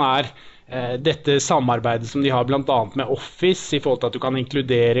Work, som er dette samarbeidet som de har blant annet med Office, i forhold til at du kan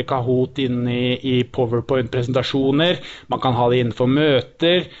inkludere Kahoot inn i PowerPoint-presentasjoner, man kan ha det innenfor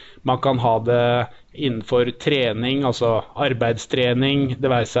møter, man kan ha det innenfor trening, altså arbeidstrening,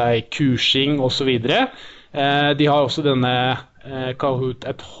 det være seg kursing og så videre. De har også denne Kahoot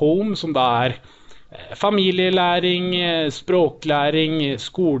at Home, som da er familielæring, språklæring,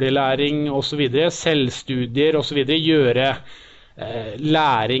 skolelæring og så videre, selvstudier og så videre, gjøre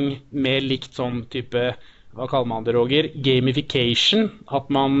læring med likt sånn type, hva kaller man det, Roger? Gamification, at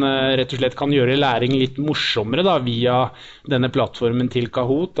man rett og slett kan gjøre læring litt morsommere da, via denne plattformen til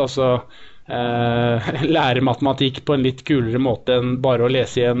Kahoot, altså lære matematikk på en litt kulere måte enn bare å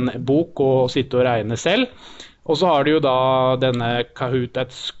lese i en bok og sitte og regne selv. Og så har du jo da denne Kahoot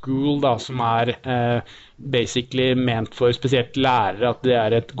at School da, som er basically ment for spesielt lærere, at det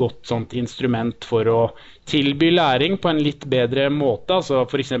er et godt sånt instrument for å tilby læring på en litt bedre måte, altså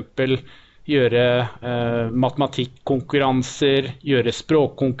for eksempel gjøre matematikkonkurranser, gjøre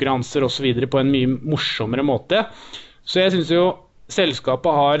språkkonkurranser og så videre på en mye morsommere måte. Så jeg synes jo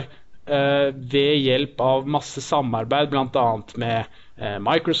selskapet har ved hjelp av masse samarbeid, blant annet med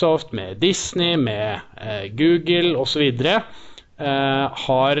Microsoft, med Disney, med Google og så videre,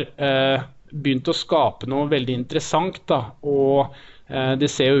 har begynt å skape noe veldig interessant da, og det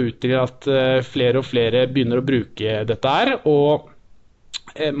ser jo ut til at flere og flere begynner å bruke dette her, og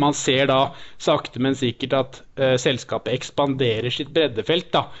man ser da sakte men sikkert at selskapet ekspanderer sitt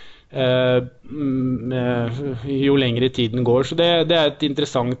breddefelt da, jo lengre tiden går, så det er et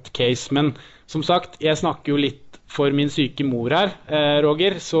interessant case, men som sagt, jeg snakker jo litt for min syke mor her,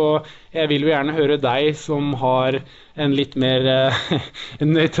 Roger, så jeg vil jo gjerne høre deg som har en litt mer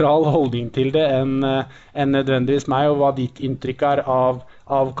nøytral holdning til det enn nødvendigvis meg, og hva ditt inntrykk er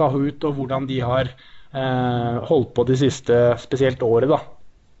av Kahoot, og hvordan de har holdt på de siste, spesielt året da.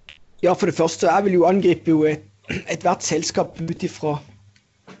 Ja, for det første, jeg vil jo angripe jo et hvert selskap ut ifra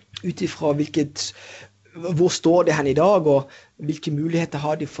hvor står det hen i dag, og hvilke muligheter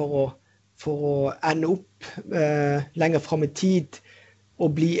har de for å ende opp lenger frem i tid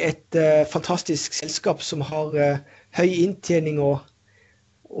og bli et fantastisk selskap som har høy inntjening og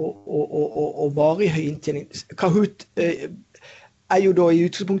varig høy inntjening. Kahoot jo da i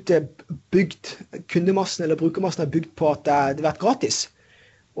utgangspunktet bygd, kundemassen eller brukermassen bygd på at det har vært gratis.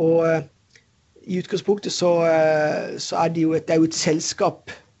 Og i utgangspunktet så det jo et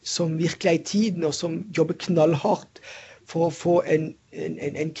selskap som virkelig i tiden, og som jobber knallhardt for å få en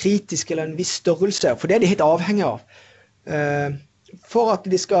kritisk eller en viss størrelse, for det de helt avhengig av. For at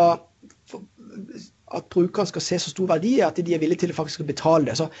at brukeren skal se så stor verdi, at de villige til faktisk å betale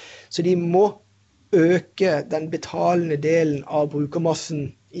det. Så de må øke den betalende delen av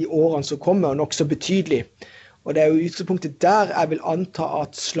brukermassen i årene som kommer, nok så betydelig. Og det jo utgangspunktet der jeg vil anta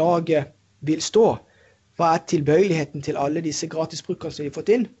at slaget vil stå. Hva tilbøyeligheten til alle disse gratisbrukerne som de har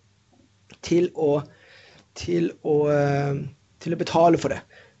fått inn, til å betale for det?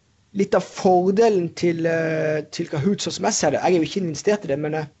 Litt av fordelen til Kahoot, sånn som jeg ser det, jeg jo ikke investert i det,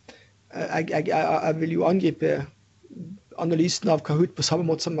 men jeg vil jo angripe analysen av Kahoot på samme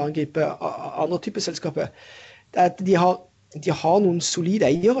måte som jeg angriper andre typer selskaper. Det at de har noen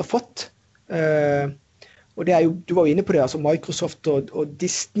solide eiere fått, og det jo, du var jo inne på det, altså Microsoft og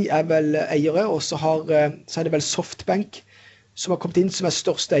Disney vel eiere, og så det vel Softbank som har kommet inn som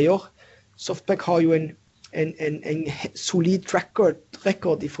største eier. Softbank har jo en solid track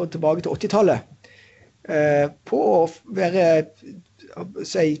record i forhold tilbake til 80-tallet på å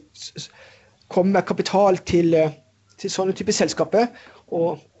komme med kapital til sånne typer selskaper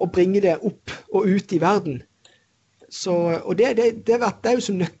og bringe det opp og ut i verden. Og det jo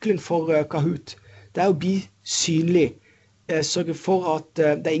som nøkkelen for Kahoot. Det å bli synlig, sørge for at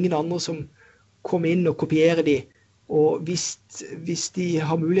det ingen andre som kommer inn og kopierer de, og hvis de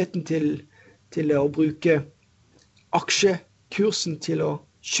har muligheten til å bruke aksjekursen til å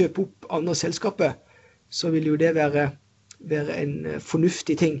kjøpe opp andre selskaper, så vil jo det være en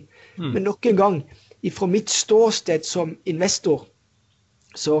fornuftig ting. Men nok en gang, fra mitt ståsted som investor,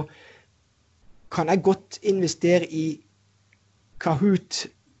 så kan jeg godt investere i Kahoot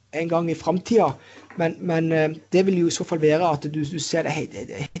en gang i fremtiden, men det vil jo i så fall være at du ser det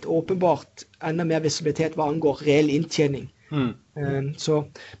helt åpenbart enda mer visibilitet hva angår reell inntjening. Men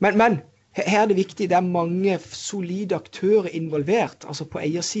her det viktig, det mange solide aktører involvert, altså på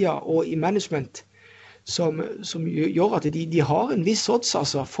eiersiden og i management, som gjør at de har en viss odds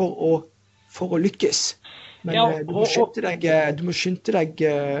altså, for å lykkes. Men du må skynde deg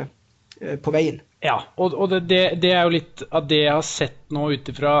på veien. Ja, og det jo litt av det jeg har sett nå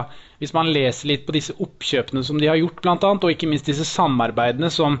utifra, hvis man leser litt på disse oppkjøpene som de har gjort blant annet, og ikke minst disse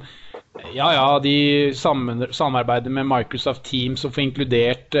samarbeidene som, de samarbeider med Microsoft Teams og får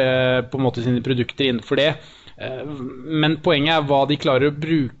inkludert på en måte sine produkter innenfor det. Men poenget hva de klarer å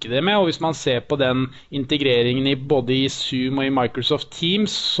bruke det med, og hvis man ser på den integreringen både i Zoom og i Microsoft Teams,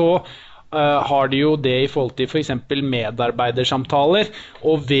 så har de jo det i forhold til for eksempel medarbeidersamtaler,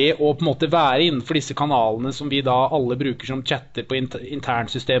 og ved å på en måte være innenfor disse kanalene som vi da alle bruker som chatter på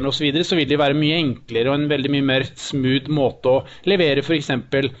internsystemer og så videre, så vil det være mye enklere og en veldig mye mer smooth måte å levere for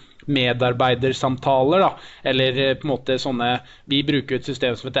eksempel medarbeidersamtaler da, eller på en måte sånne, vi bruker et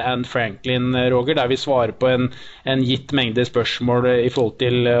system som heter Anne Franklin, Roger, der vi svarer på en gitt mengde spørsmål i forhold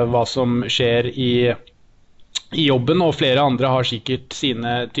til hva som skjer i jobben, og flere andre har sikkert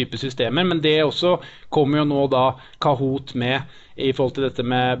sine typer systemer, men det også kommer jo nå da Kahoot med i forhold til dette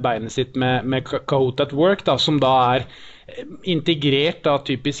med beinet sitt med Kahoot at Work da, som da integrert da,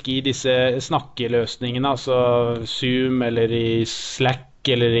 typisk i disse snakkeløsningene, altså Zoom eller i Slack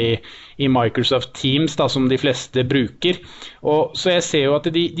eller i Microsoft Teams da, som de fleste bruker. Og så jeg ser jo at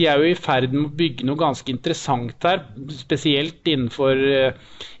de jo i ferd med å bygge noe ganske interessant her, spesielt innenfor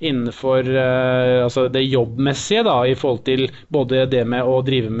altså det jobbmessige da, i forhold til både det med å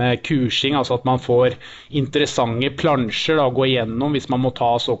drive med kursing, altså at man får interessante plansjer da, å gå igjennom hvis man må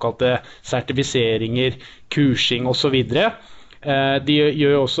ta såkalte sertifiseringer, kursing og så videre. De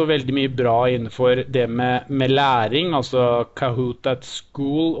gjør også veldig mye bra innenfor det med læring, altså Kahoot at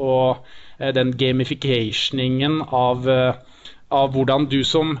School og den gamificationen av hvordan du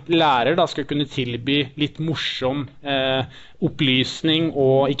som lærer da skal kunne tilby litt morsom opplysning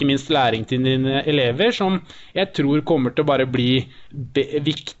og ikke minst læring til dine elever, som jeg tror kommer til å bare bli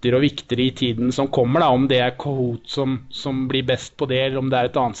viktigere og viktigere i tiden som kommer da, om det Kahoot som blir best på det, eller om det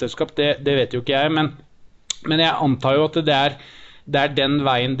et annet selskap, det vet jo ikke jeg, men jeg antar jo at det er den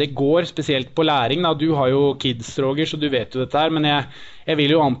veien det går, spesielt på læring. Da. Du har jo kids, Roger, så du vet jo dette her, men jeg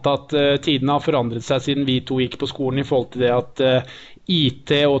vil jo anta at tiden har forandret seg siden vi to gikk på skolen i forhold til det at IT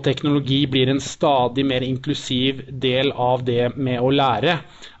og teknologi blir en stadig mer inklusiv del av det med å lære.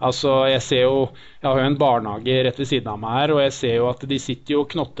 Altså, jeg har jo en barnehage rett ved siden av meg her, og jeg ser jo at de sitter jo og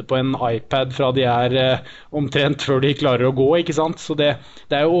knotter på en iPad fra de omtrent før de klarer å gå, ikke sant? Så det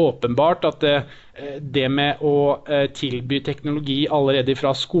jo åpenbart at det med å tilby teknologi allerede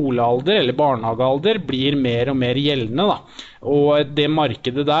fra skolealder eller barnehagealder blir mer og mer gjeldende da. Og det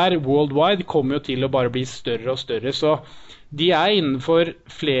markedet der, worldwide, kommer jo til å bare bli større og større, så de innenfor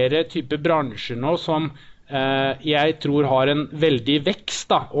flere typer bransjer nå som jeg tror har en veldig vekst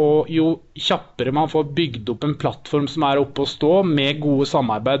da, og jo kjappere man får bygd opp en plattform som oppe å stå med gode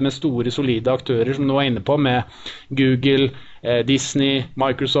samarbeid med store solide aktører som du var inne på med Google, Disney,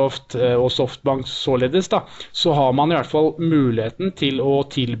 Microsoft og Softbank således da, så har man i hvert fall muligheten til å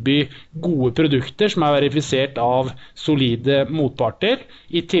tilby gode produkter som verifisert av solide motparter,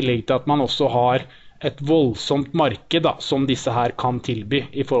 i tillegg til at man også har et voldsomt marked da, som disse her kan tilby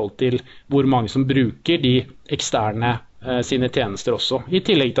i forhold til hvor mange som bruker de eksterne sine tjenester også. I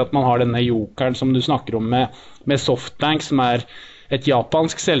tillegg til at man har denne jokeren som du snakker om med Softbank, som et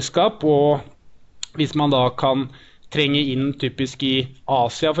japansk selskap, og hvis man da kan trenge inn typisk i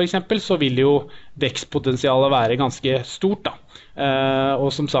Asia for eksempel, så vil jo vekstpotensialet være ganske stort da. Og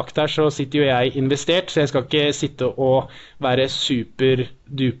som sagt her så sitter jo jeg investert, så jeg skal ikke sitte og være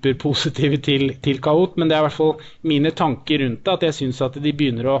superduper positiv til Kahoot, men det i hvert fall mine tanker rundt det, at jeg synes at de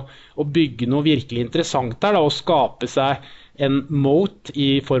begynner å bygge noe virkelig interessant der da, og skape seg en moat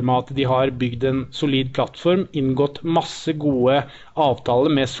i form av at de har bygd en solid plattform, inngått masse gode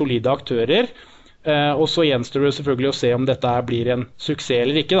avtaler med solide aktører, og så gjenstår det selvfølgelig å se om dette her blir en suksess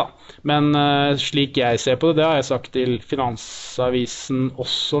eller ikke da. Men slik jeg ser på det har jeg sagt til Finansavisen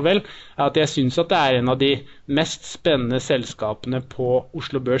også vel, at jeg synes at det en av de mest spennende selskapene på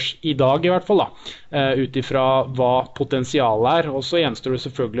Oslo Børs i dag i hvert fall da, utifra hva potensialet og så gjenstår det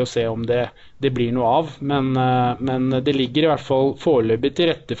selvfølgelig å se om det blir noe av, men det ligger i hvert fall foreløpig til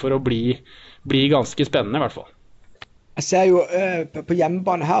rette for å bli ganske spennende i hvert fall. Jeg ser jo på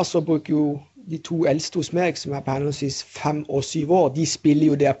hjemmebane her så bruker jo de to eldste hos meg, som på henholdsvis 5 og 7 år, de spiller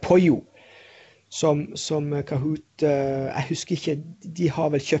jo det Poyo, som Kahoot, jeg husker ikke, de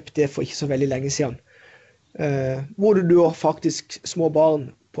har vel kjøpt det for ikke så veldig lenge siden. Hvor du har faktisk små barn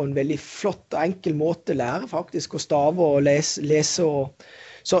på en veldig flott og enkel måte lærer faktisk å stave og lese.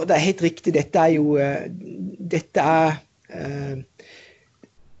 Så det helt riktig,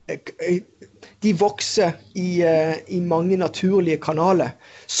 de vokser i mange naturlige kanaler.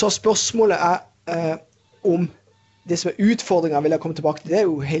 Så spørsmålet om det som utfordringen, vil jeg komme tilbake til, det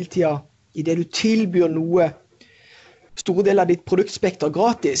jo hele tiden, i det du tilbyr noe, store deler av ditt produktspekter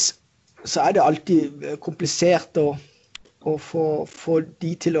gratis, så det alltid komplisert å få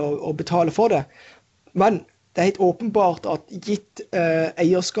de til å betale for det. Men det helt åpenbart at gitt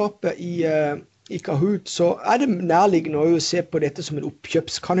eierskapet i Kahoot, så det nærliggende å se på dette som en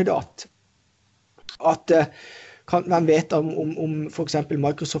oppkjøpskandidat. At hvem vet om for eksempel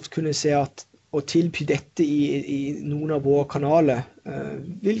Microsoft kunne se at å tilby dette i noen av våre kanaler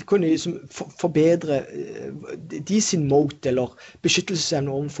vil kunne liksom forbedre de sin moat eller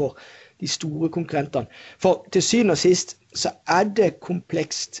beskyttelsesevne overfor de store konkurrentene. For til syvende og sist så det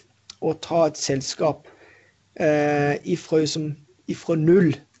komplekst å ta et selskap ifra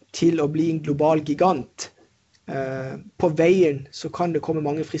null til å bli en global gigant. På veien så kan det komme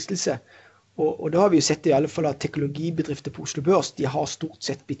mange fristelser. Og da har vi jo sett i alle fall at teknologibedrifter på Oslo Børs, de har stort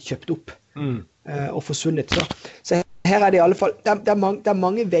sett blitt kjøpt opp og forsvunnet. Så her det i alle fall, det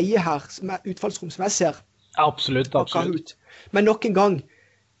mange veier her, utfallsrom som jeg ser. Absolutt. Men nok en gang,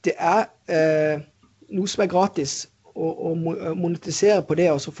 det noe som gratis, å monetisere på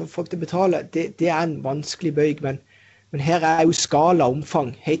det, og så få folk til å betale, det en vanskelig bøyg, men her jo skala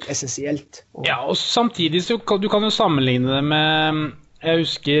omfang helt essensielt. Ja, og samtidig så du kan jo sammenligne det med, jeg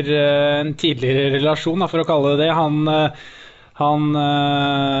husker en tidligere relasjon, for å kalle det det,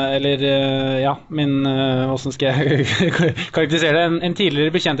 hvordan skal jeg karakterisere det, en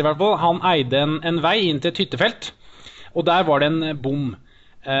tidligere bekjent i hvert fall, han eide en vei inn til et hyttefelt, og der var det en bom.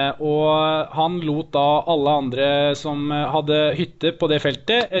 Og han lot da alle andre som hadde hytte på det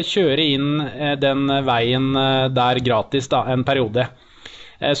feltet kjøre inn den veien der gratis da, en periode.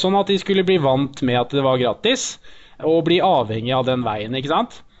 Sånn at de skulle bli vant med at det var gratis, og bli avhengig av den veien, ikke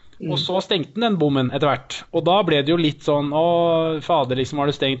sant? Og så stengte den bommen etter hvert. Og da ble det jo litt sånn, fader, liksom har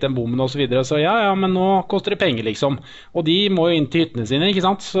du stengt den bommen og så videre. Så ja, men nå koster det penger liksom. Og de må jo inn til hyttene sine, ikke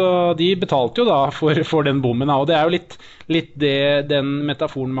sant? Så de betalte jo da for den bommen. Og det jo litt den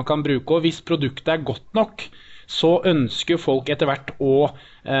metaforen man kan bruke. Og hvis produktet godt nok, så ønsker folk etter hvert å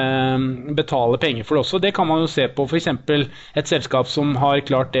betale penger for det også. Det kan man jo se på for eksempel et selskap som har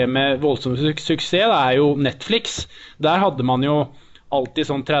klart det med voldsom suksess, det jo Netflix. Der hadde man jo alltid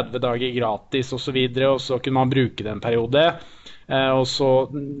sånn 30 dager gratis og så videre, og så kunne man bruke det en periode. Og så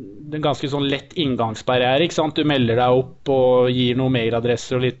det er ganske sånn lett inngangsbarriere, ikke sant? Du melder deg opp og gir noen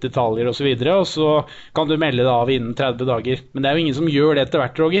mailadresser og litt detaljer og så videre, og så kan du melde deg av innen 30 dager. Men det er jo ingen som gjør det etter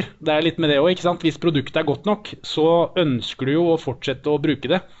hvert, Roger. Det er litt med det også, ikke sant? Hvis produktet er godt nok, så ønsker du jo å fortsette å bruke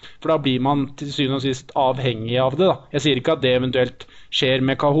det, for da blir man til syvende og sist avhengig av det da. Jeg sier ikke at det eventuelt skjer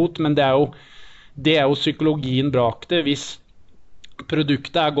med Kahoot, men det er jo psykologien bak det. Hvis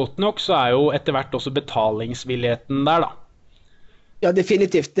produktet er godt nok, så er jo etter hvert også betalingsvilligheten der da. Ja,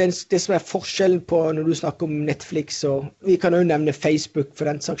 definitivt. Det som er forskjellen på når du snakker om Netflix, og vi kan jo nevne Facebook for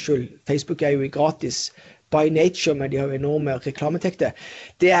den saks skyld. Facebook er jo gratis by nature, men de har jo enorme reklametekter.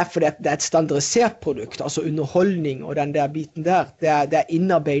 Det er fordi det er et standardisert produkt, altså underholdning og den der biten der. Det er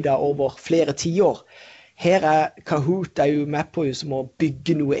innarbeidet over flere tiår. Her er Kahoot jo med på som å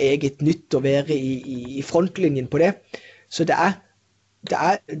bygge noe eget nytt og være i frontlinjen på det. Så det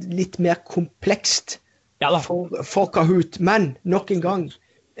er litt mer komplekst. Ja, for Kahoot, men nok en gang,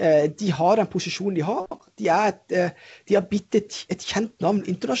 de har den posisjonen de har. De har blitt et kjent navn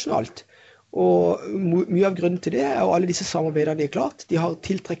internasjonalt, og mye av grunnen til det er jo alle disse samarbeidene de har klart. De har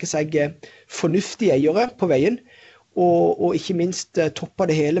tiltrekket seg fornuftige eiere på veien, og ikke minst toppet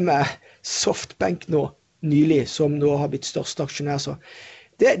det hele med Softbank nå nylig, som nå har blitt største aksjonær. Så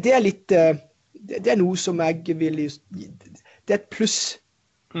det er noe som jeg vil, det er et pluss.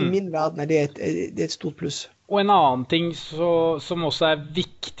 I min verden er det et stort pluss. Og en annen ting som også er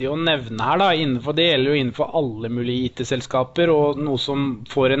viktig å nevne her da, det gjelder jo innenfor alle mulige IT-selskaper, og noe som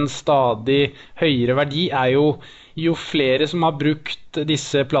får en stadig høyere verdi er jo flere som har brukt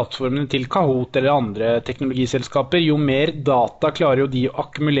disse plattformene til Kahoot eller andre teknologiselskaper, jo mer data klarer jo de å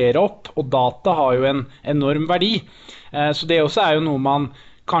akkumulere opp, og data har jo en enorm verdi. Så det også er jo noe man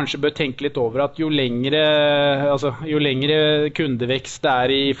kanskje bør tenke litt over, at jo lengre kundevekst det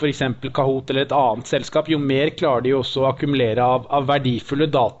er i for eksempel Kahoot eller et annet selskap, jo mer klarer de også å akkumulere av verdifulle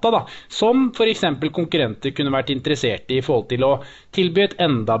data da, som for eksempel konkurrenter kunne vært interessert i forhold til å tilby et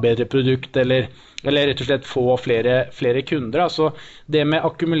enda bedre produkt, eller rett og slett få flere kunder. Altså, det med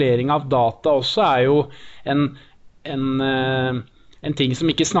akkumulering av data også er jo en ting som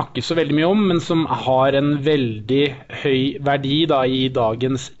ikke snakkes så veldig mye om, men som har en veldig høy verdi da, i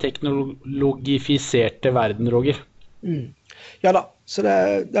dagens teknologifiserte verden, Roger. Ja da, så det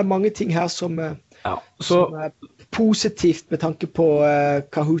er mange ting her som er positivt med tanke på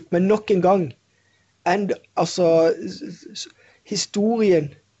Kahoot, men nok en gang, historien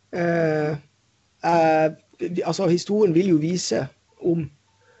historien vil jo vise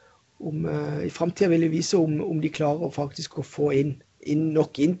i fremtiden vil jo vise om de klarer faktisk å få inn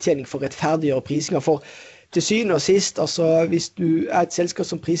nok inntjening for rettferdigere prisinger. For til syvende og sist, hvis du er et selskap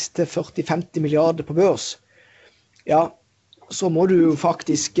som priser til 40-50 milliarder på børs, ja, så må du jo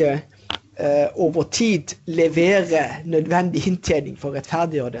faktisk over tid levere nødvendig inntjening for å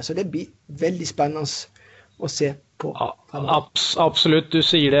rettferdiggjøre det. Så det blir veldig spennende å se på. Absolutt, du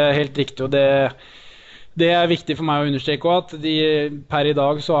sier det helt riktig, og det er viktig for meg å understreke også, at per i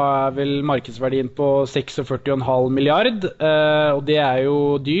dag så er vel markedsverdien på 46,5 milliard, og det er jo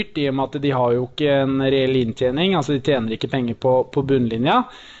dyrt i og med at de har jo ikke en reell inntjening, altså de tjener ikke penger på bunnlinja.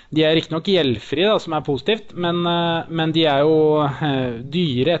 De er ikke nok gjeldfrie, da, som er positivt, men de er jo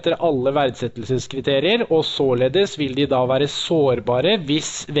dyre etter alle verdsettelseskriterier, og således vil de da være sårbare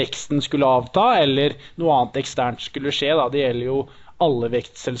hvis veksten skulle avta, eller noe annet eksternt skulle skje. Da. Det gjelder jo alle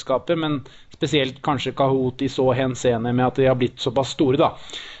vekstselskaper, men spesielt kanskje Kahoot i så henseende med at de har blitt såpass store da.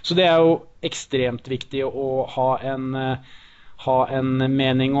 Så det er jo ekstremt viktig å ha en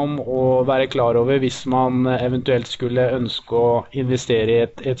mening om og være klar over hvis man eventuelt skulle ønske å investere i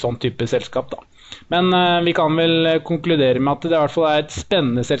et sånn type selskap da. Men vi kan vel konkludere med at det i hvert fall er et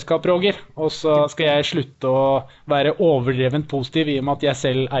spennende selskap, Roger. Og så skal jeg slutte å være overdrevent positiv i og med at jeg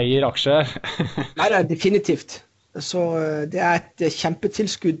selv eier aksjer. Nei, definitivt. Så det er et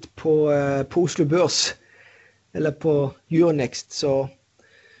kjempetilskudd på Oslo Børs, eller på Euronext, så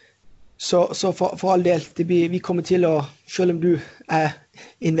for all del, vi kommer til å, selv om du er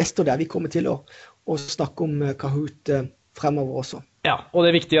investor der, vi kommer til å snakke om Kahoot fremover også. Ja, og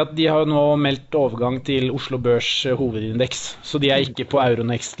det er viktig at de har nå meldt overgang til Oslo Børs hovedindeks, så de er ikke på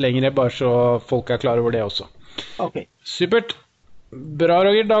Euronext lenger, bare så folk er klar over det også. Ok. Supert. Bra,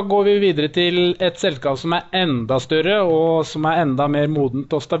 Roger. Da går vi videre til et selskap som er enda større og som er enda mer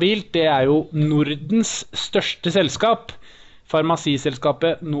modent og stabilt. Det er jo Nordens største selskap,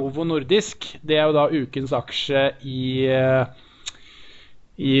 farmasiselskapet Novo Nordisk. Det er jo da ukens aksje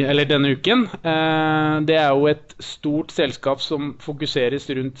eller denne uken. Det er jo et stort selskap som fokuseres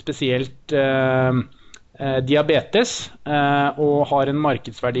rundt spesielt diabetes, og har en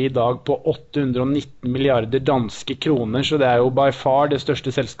markedsverdi i dag på 819 milliarder danske kroner, så det jo by far det største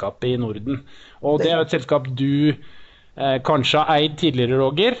selskapet i Norden. Og det jo et selskap du kanskje har eid tidligere,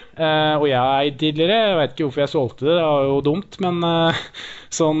 Roger, og jeg har eid tidligere. Jeg vet ikke hvorfor jeg solgte det, det var jo dumt, men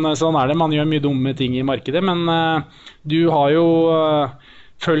sånn det. Man gjør mye dumme ting i markedet, men du har jo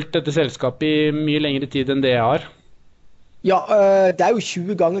fulgt dette selskapet i mye lengre tid enn det jeg har. Ja, det jo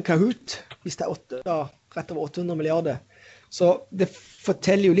 20 ganger Kahoot, hvis det rett over 800 milliarder. Så det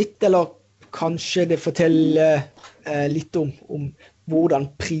forteller jo litt, eller kanskje det forteller litt om hvordan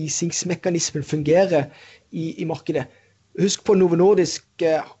prisingsmekanismen fungerer i markedet. Husk på Novo Nordisk,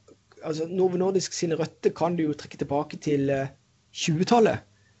 Novo Nordisk sine røtter kan du jo trekke tilbake til 20-tallet.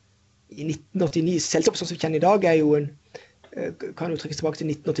 I 1989, selskapet som vi kjenner i dag, kan jo trekkes tilbake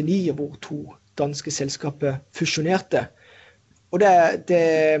til 1989, hvor 2 danske selskaper fusjonerte. Og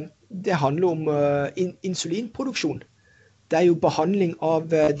det handler om insulinproduksjon. Det jo behandling av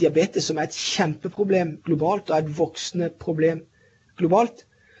diabetes som et kjempeproblem globalt, og et voksende problem globalt.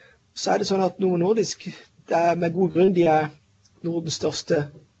 Så det sånn at Novo Nordisk, det med god grunn, de Nordens største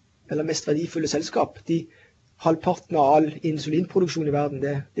eller mest verdifulle selskap. Halvparten av all insulinproduksjon i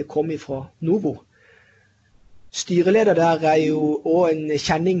verden, det kommer fra Novo. Styreleder der jo også en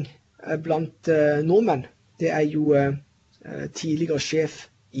kjenning blant nordmenn. Det jo tidligere sjef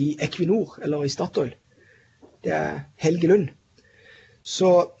i Equinor, eller i Statoil. Det Helge Lund.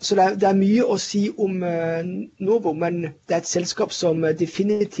 Så det mye å si om Novo, men det et selskap som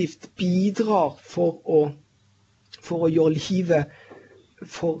definitivt bidrar for å gjøre livet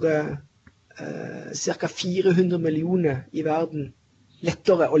for ca. 400 millioner i verden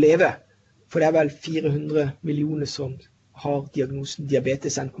lettere å leve. For det vel 400 millioner som har diagnosen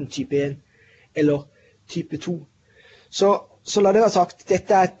diabetes, enten type 1 eller type 2. Så la det være sagt,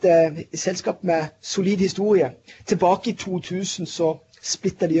 dette et selskap med solid historie. Tilbake i 2000 så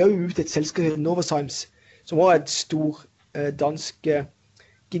splittet de jo ut et selskap Novozymes, som var et stor dansk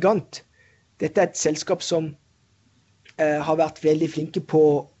gigant. Dette et selskap som har vært veldig flinke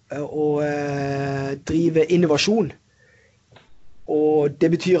på å drive innovasjon. Og det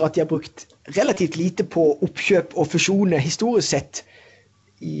betyr at de har brukt relativt lite på oppkjøp og fusjoner historisk sett,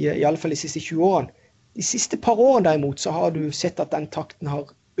 i alle fall de siste 20 årene. De siste par årene derimot, så har du sett at den takten har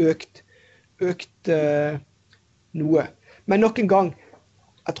økt noe. Men nok en gang,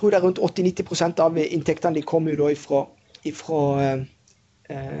 jeg tror det rundt 80-90% av inntektene de kommer jo da ifra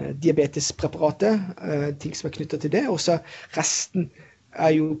diabetespreparater, ting som knyttet til det, og så resten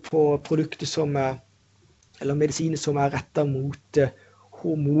jo på produkter eller medisiner som rettet mot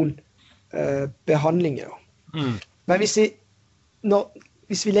hormonbehandlinger. Men hvis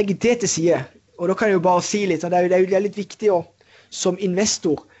vi legger det til side, og da kan jeg jo bare si litt, det jo litt viktig som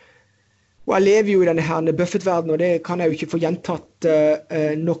investor, og jeg lever jo i denne her Buffett-verdenen, og det kan jeg jo ikke få gjentatt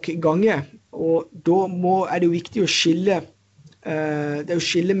nok ganger, og da det jo viktig å skille det jo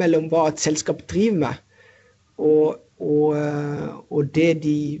skille mellom hva et selskap driver med, og det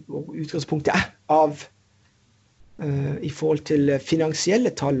utgangspunktet av i forhold til finansielle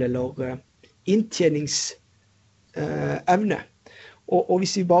tall eller inntjeningsevne. Og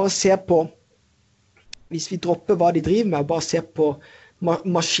hvis vi bare ser på, hvis vi dropper hva de driver med, og bare ser på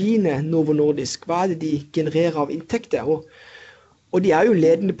maskiner Novo Nordisk, hva det de genererer av inntekter, og de jo i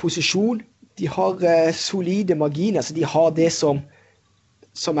ledende posisjon, de har solide marginer, så de har det som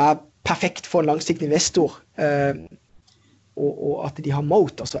perfekt for en langsiktig investor, og at de har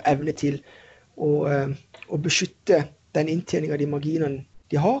moat, altså evne til å beskytte den inntjeningen av de marginene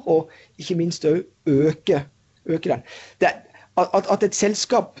de har, og ikke minst øke den. At et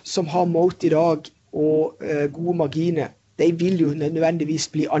selskap som har moat i dag, og gode marginer, de vil jo nødvendigvis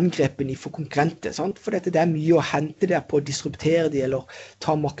bli angrepen for konkurrenter, sant? For det mye å hente der på å disruptere de, eller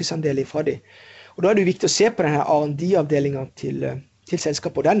ta markedsandeler fra de. Og da det jo viktig å se på denne R&D-avdelingen til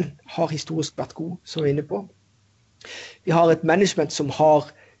selskapet, og den har historisk vært god, som vi inne på. Vi har et management som har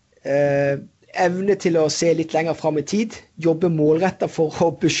evne til å se litt lenger frem i tid, jobbe målrettet for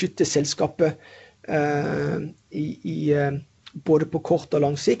å beskytte selskapet både på kort og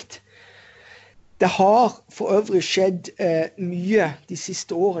lang sikt. Det har for øvrig skjedd mye de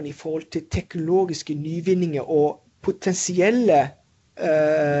siste årene i forhold til teknologiske nyvinninger og potensielle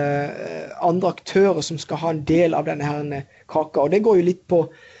andre aktører som skal ha en del av denne her kaka. Og det går jo litt på,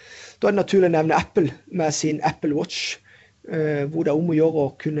 da det naturlig å nevne Apple med sin Apple Watch, hvor det om å gjøre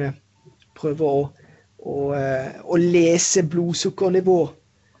å kunne prøve å lese blodsukkernivå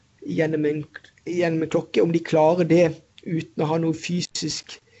gjennom en klokke, om de klarer det uten å ha noe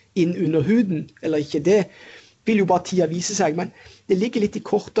fysisk inn under huden, eller ikke, det vil jo bare tida vise seg, men det ligger litt i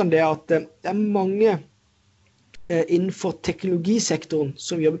kortene det at det mange innenfor teknologisektoren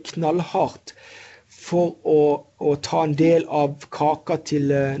som jobber knallhardt for å ta en del av kaka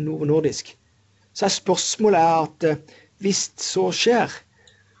til Novo Nordisk. Så spørsmålet at hvis så skjer,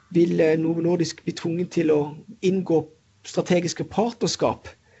 vil Novo Nordisk bli tvunget til å inngå strategiske partnerskap,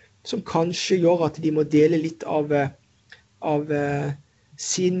 som kanskje gjør at de må dele litt av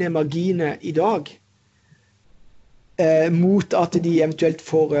sine marginer i dag, mot at de eventuelt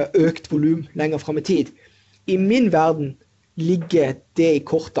får økt volum lenger frem i tid. I min verden ligger det i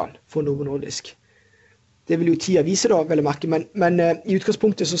kortene for Novo Nordisk. Det vil jo tida vise da, vel å merke, men i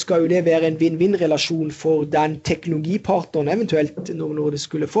utgangspunktet så skal jo det være en win-win-relasjon for den teknologipartneren eventuelt Novo Nordisk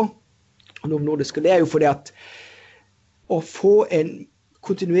skulle få. Novo Nordisk, og det jo fordi at å få en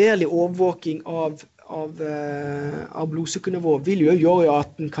kontinuerlig overvåking av blodsukkernivå vil jo gjøre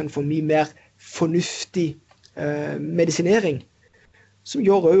at den kan få mye mer fornuftig medisinering, som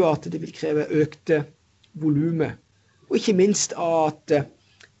gjør jo at det vil kreve økte volumer. Og ikke minst at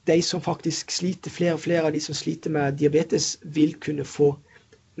de som faktisk sliter, flere av de som sliter med diabetes, vil kunne få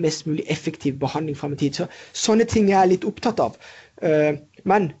mest mulig effektiv behandling frem i tid. Så, sånne ting er jeg litt opptatt av.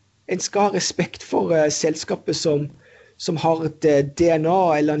 Men en skal ha respekt for selskapet som har et DNA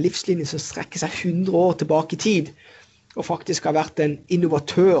eller en livslinje som strekker seg 100 år tilbake i tid, og faktisk har vært en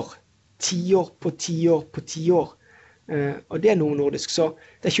innovatør 10 år på 10 år på 10 år. Og det Novo Nordisk, så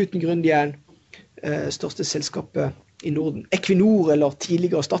det ikke uten grunn de største selskapet i Norden. Equinor, eller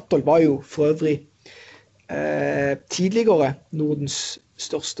tidligere Statoil, var jo for øvrig tidligere Nordens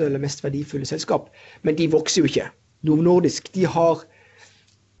største eller mest verdifulle selskap, men de vokser jo ikke. Novo Nordisk, de har,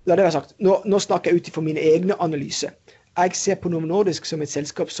 la det være sagt, nå snakker jeg ut fra mine egne analyser. Jeg ser på Novo Nordisk som et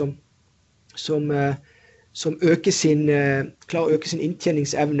selskap som klarer å øke sin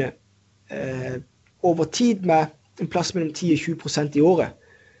inntjeningsevne over tid med en plass mellom 10-20% i året.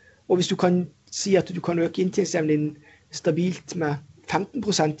 Og hvis du kan si at du kan øke inntjeningsevnen din stabilt med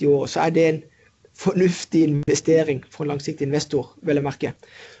 15% i året, så det en fornuftig investering for en langsiktig investor, vil jeg merke.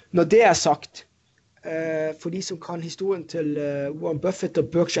 Når det sagt, for de som kan historien til Warren Buffett og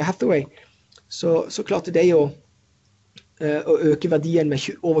Berkshire Hathaway, så klarte de å øke verdien med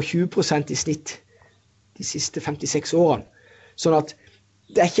over 20% i snitt de siste 56 årene. Sånn at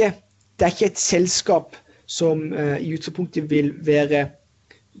det er ikke et selskap som i utgangspunktet vil være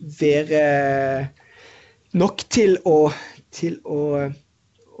nok til å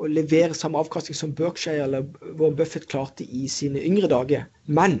levere samme avkastning som Berkshire eller Warren Buffett klarte i sine yngre dager.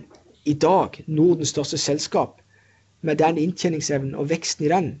 Men i dag, Nordens største selskap, med den inntjeningsevnen og veksten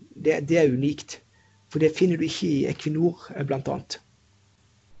i den, det unikt. For det finner du ikke i Equinor, blant annet.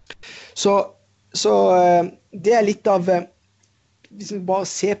 Så det litt av, hvis vi bare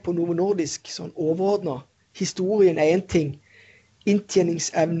ser på Novo Nordisk, sånn overordnet, historien en ting,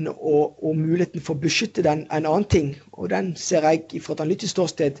 inntjeningsevne og muligheten for å beskytte den en annen ting, og den ser jeg fra et analytisk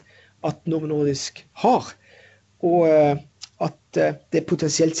ståsted at Novo Nordisk har, og at det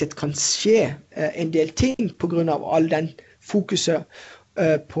potensielt sett kan skje en del ting på grunn av all den fokuset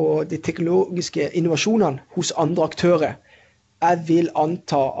på de teknologiske innovasjonene hos andre aktører. Jeg vil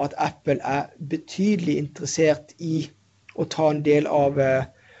anta at Apple betydelig interessert i å ta en del av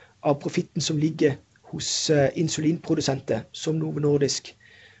profitten som ligger hos insulinprodusenter som Novo Nordisk.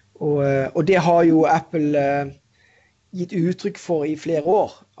 Og det har jo Apple gitt uttrykk for i flere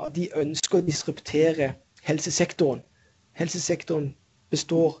år, at de ønsker å disruptere helsesektoren. Helsesektoren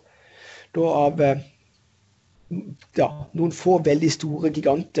består da av noen få veldig store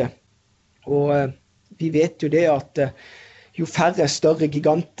giganter. Og vi vet jo det at jo færre større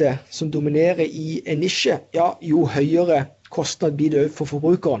giganter som dominerer i en nisje, jo høyere kostnad blir det for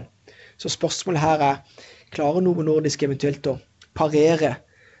forbrukeren. Så spørsmålet her klarer Novo Nordisk eventuelt å parere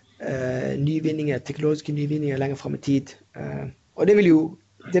teknologiske nyvinninger lenger frem i tid. Og det vil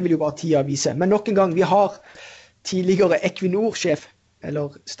jo bare tida vise. Men nok en gang, vi har tidligere Equinor-sjef,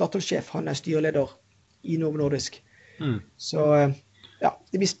 eller Statoil-sjef, han styreleder i Novo Nordisk. Så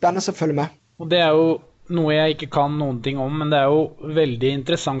det blir spennende å følge med. Og det jo noe jeg ikke kan noen ting om, men det jo veldig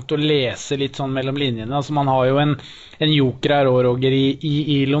interessant å lese litt sånn mellom linjene. Altså man har jo en joker her også, Roger,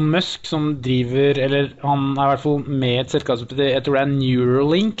 i Elon Musk, som driver, eller han i hvert fall med et selskap, jeg tror det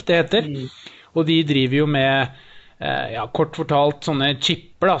Neuralink det heter, og de driver jo med, kort fortalt, sånne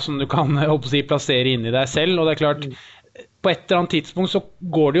chipper da, som du kan plassere inn i deg selv, og det klart, på et eller annet tidspunkt så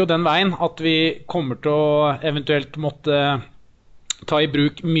går det jo den veien at vi kommer til å eventuelt måtte ta i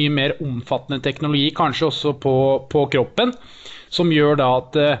bruk mye mer omfattende teknologi, kanskje også på kroppen, som gjør da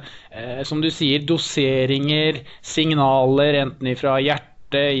at, som du sier, doseringer, signaler, enten fra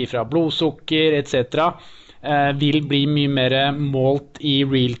hjertet, fra blodsukker, etc., vil bli mye mer målt i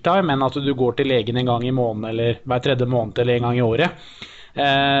real time enn at du går til legen en gang i måneden eller hver tredje måned eller en gang i året.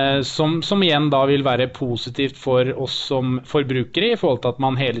 Som igjen da vil være positivt for oss som forbrukere i forhold til at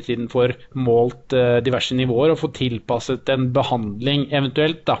man hele tiden får målt diverse nivåer og får tilpasset en behandling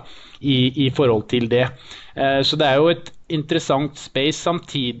eventuelt da, i forhold til det. Så det jo et interessant space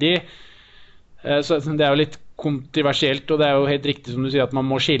samtidig. Så det jo litt kontroversielt, og det jo helt riktig som du sier at man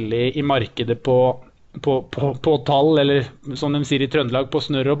må skille i markedet på tall, eller som de sier i Trøndelag, på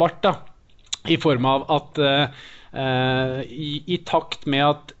snørr og bart da, i form av at i takt med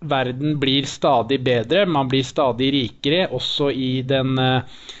at verden blir stadig bedre, man blir stadig rikere, også i den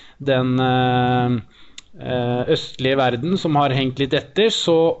østlige verden som har hengt litt etter,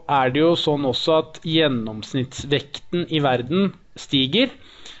 så det jo sånn også at gjennomsnittsvekten i verden stiger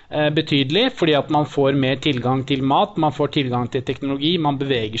betydelig, fordi at man får mer tilgang til mat, man får tilgang til teknologi, man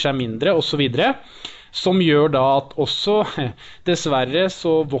beveger seg mindre, og så videre. Som gjør da at også, dessverre,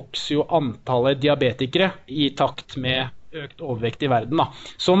 så vokser jo antallet diabetikere i takt med økt overvekt i verden, da.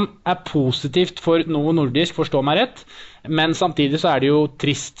 Som positivt for Novo Nordisk, forstå meg rett, men samtidig så det jo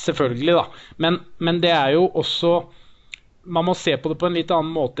trist selvfølgelig da. Men det jo også, man må se på det på en litt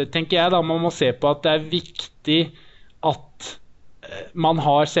annen måte, tenker jeg da. Man må se på at det viktig at man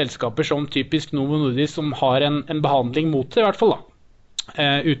har selskaper som typisk Novo Nordisk som har en behandling mot det i hvert fall da.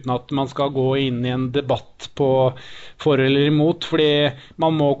 Uten at man skal gå inn i en debatt på for eller imot, fordi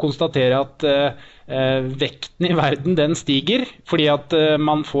man må konstatere at vekten i verden den stiger, fordi at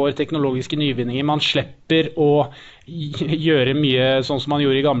man får teknologiske nyvinninger, man slipper å gjøre mye sånn som man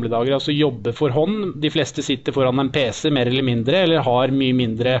gjorde i gamle dager, altså jobbe for hånd. De fleste sitter foran en PC mer eller mindre, eller har mye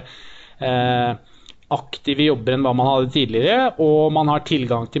mindre aktive jobber enn hva man hadde tidligere, og man har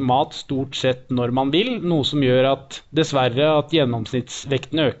tilgang til mat stort sett når man vil, noe som gjør at dessverre at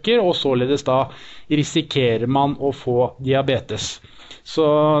gjennomsnittsvekten øker, og således da risikerer man å få diabetes.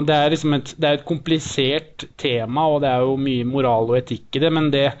 Så det liksom det et komplisert tema, og det jo mye moral og etikk i det,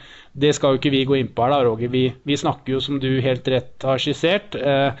 men det skal jo ikke vi gå inn på her da, Roger. Vi snakker jo som du helt rett har skissert.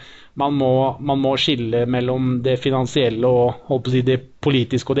 Man må skille mellom det finansielle og det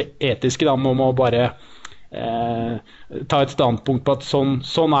politiske og det etiske. Da må man bare ta et standpunkt på at sånn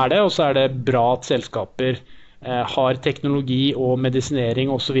det, og så det bra at selskaper har teknologi og medisinering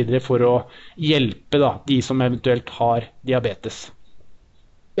og så videre for å hjelpe da, de som eventuelt har diabetes.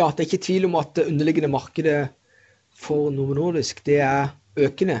 Ja, det ikke tvil om at det underliggende markedet for Novo Nordisk, det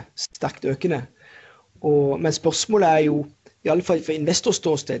økende, sterkt økende. Men spørsmålet jo, i alle fall for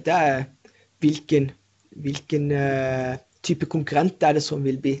investorståsted, det hvilken type konkurrent det som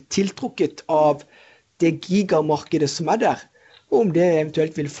vil bli tiltrukket av det gigamarkedet som der, og om det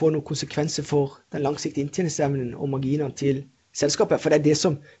eventuelt vil få noen konsekvenser for den langsiktige inntjeningsevnen og marginene til selskapet, for det det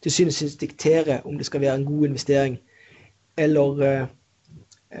som til syvende og sist dikterer om det skal være en god investering eller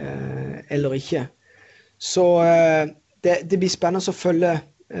ikke. Så det blir spennende å følge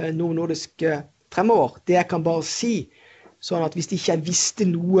Novo Nordisk fremover. Det jeg kan bare si, sånn at hvis ikke jeg visste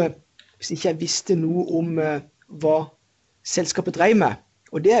noe om hva selskapet dreier med,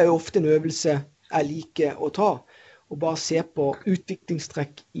 og det jo ofte en øvelse jeg liker å ta, og bare se på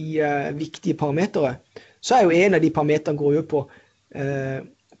utviklingstrekk i viktige parametere, så jo en av de parameterne går jo på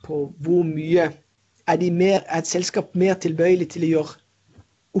hvor mye et selskap mer tilbøyelig til å gjøre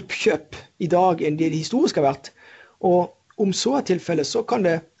oppkjøp i dag enn det historisk har vært. Og om så tilfellet, så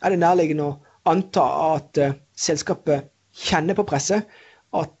det nærliggende å anta at selskapet kjenner på presset,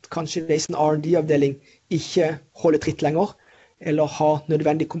 at kanskje deres R&D-avdeling ikke holder tritt lenger, eller har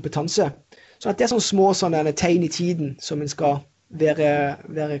nødvendig kompetanse. Så at det sånne små tegn i tiden som en skal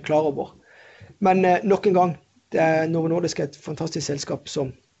være klar over. Men nok en gang, Novo Nordisk et fantastisk selskap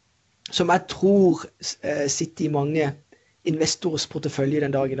som jeg tror sitter i mange investorers portefølje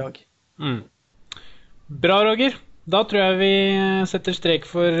den dag i dag. Bra, Roger. Da tror jeg vi setter strek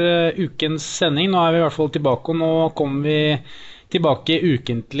for ukens sending. Nå vi i hvert fall tilbake, og nå kommer vi tilbake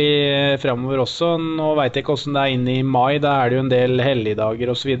ukentlig fremover også. Nå vet jeg ikke hvordan det inne i mai, da det jo en del helligdager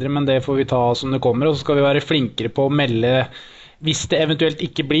og så videre, men det får vi ta som det kommer, og så skal vi være flinkere på å melde hvis det eventuelt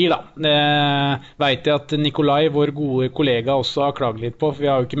ikke blir da. Vet jeg at Nikolai, vår gode kollega, også har klaget litt på, for vi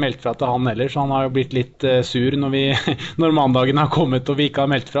har jo ikke meldt fra til han heller, så han har jo blitt litt sur når mandagen har kommet og vi ikke har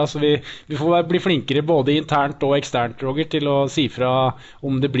meldt fra, så vi får bli flinkere både internt og eksternt, Roger, til å si fra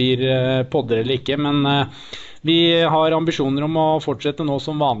om det blir podder eller ikke, men vi har ambisjoner om å fortsette nå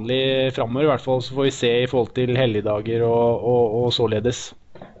som vanlig fremover, i hvert fall så får vi se i forhold til helligdager og således.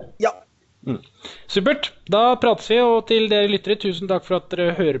 Ja, Supert, da prates vi, og til dere lyttere, tusen takk for at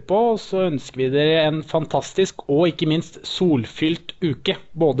dere hører på, og så ønsker vi dere en fantastisk og ikke minst solfylt uke,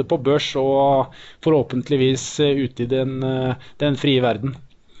 både på børs og forhåpentligvis ute i den frie verden.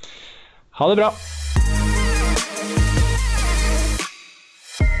 Ha det bra!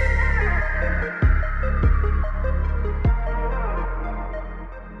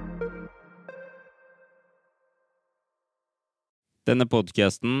 Denne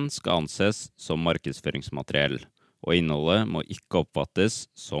podcasten skal anses som markedsføringsmateriell, og innholdet må ikke oppfattes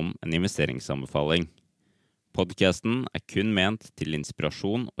som en investeringsanbefaling. Podcasten kun ment til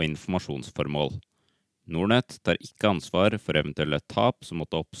inspirasjon og informasjonsformål. Nordnet tar ikke ansvar for eventuelle tap som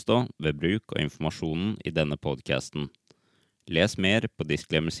måtte oppstå ved bruk av informasjonen i denne podcasten. Les mer på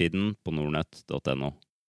disclaimer-siden på nordnet.no.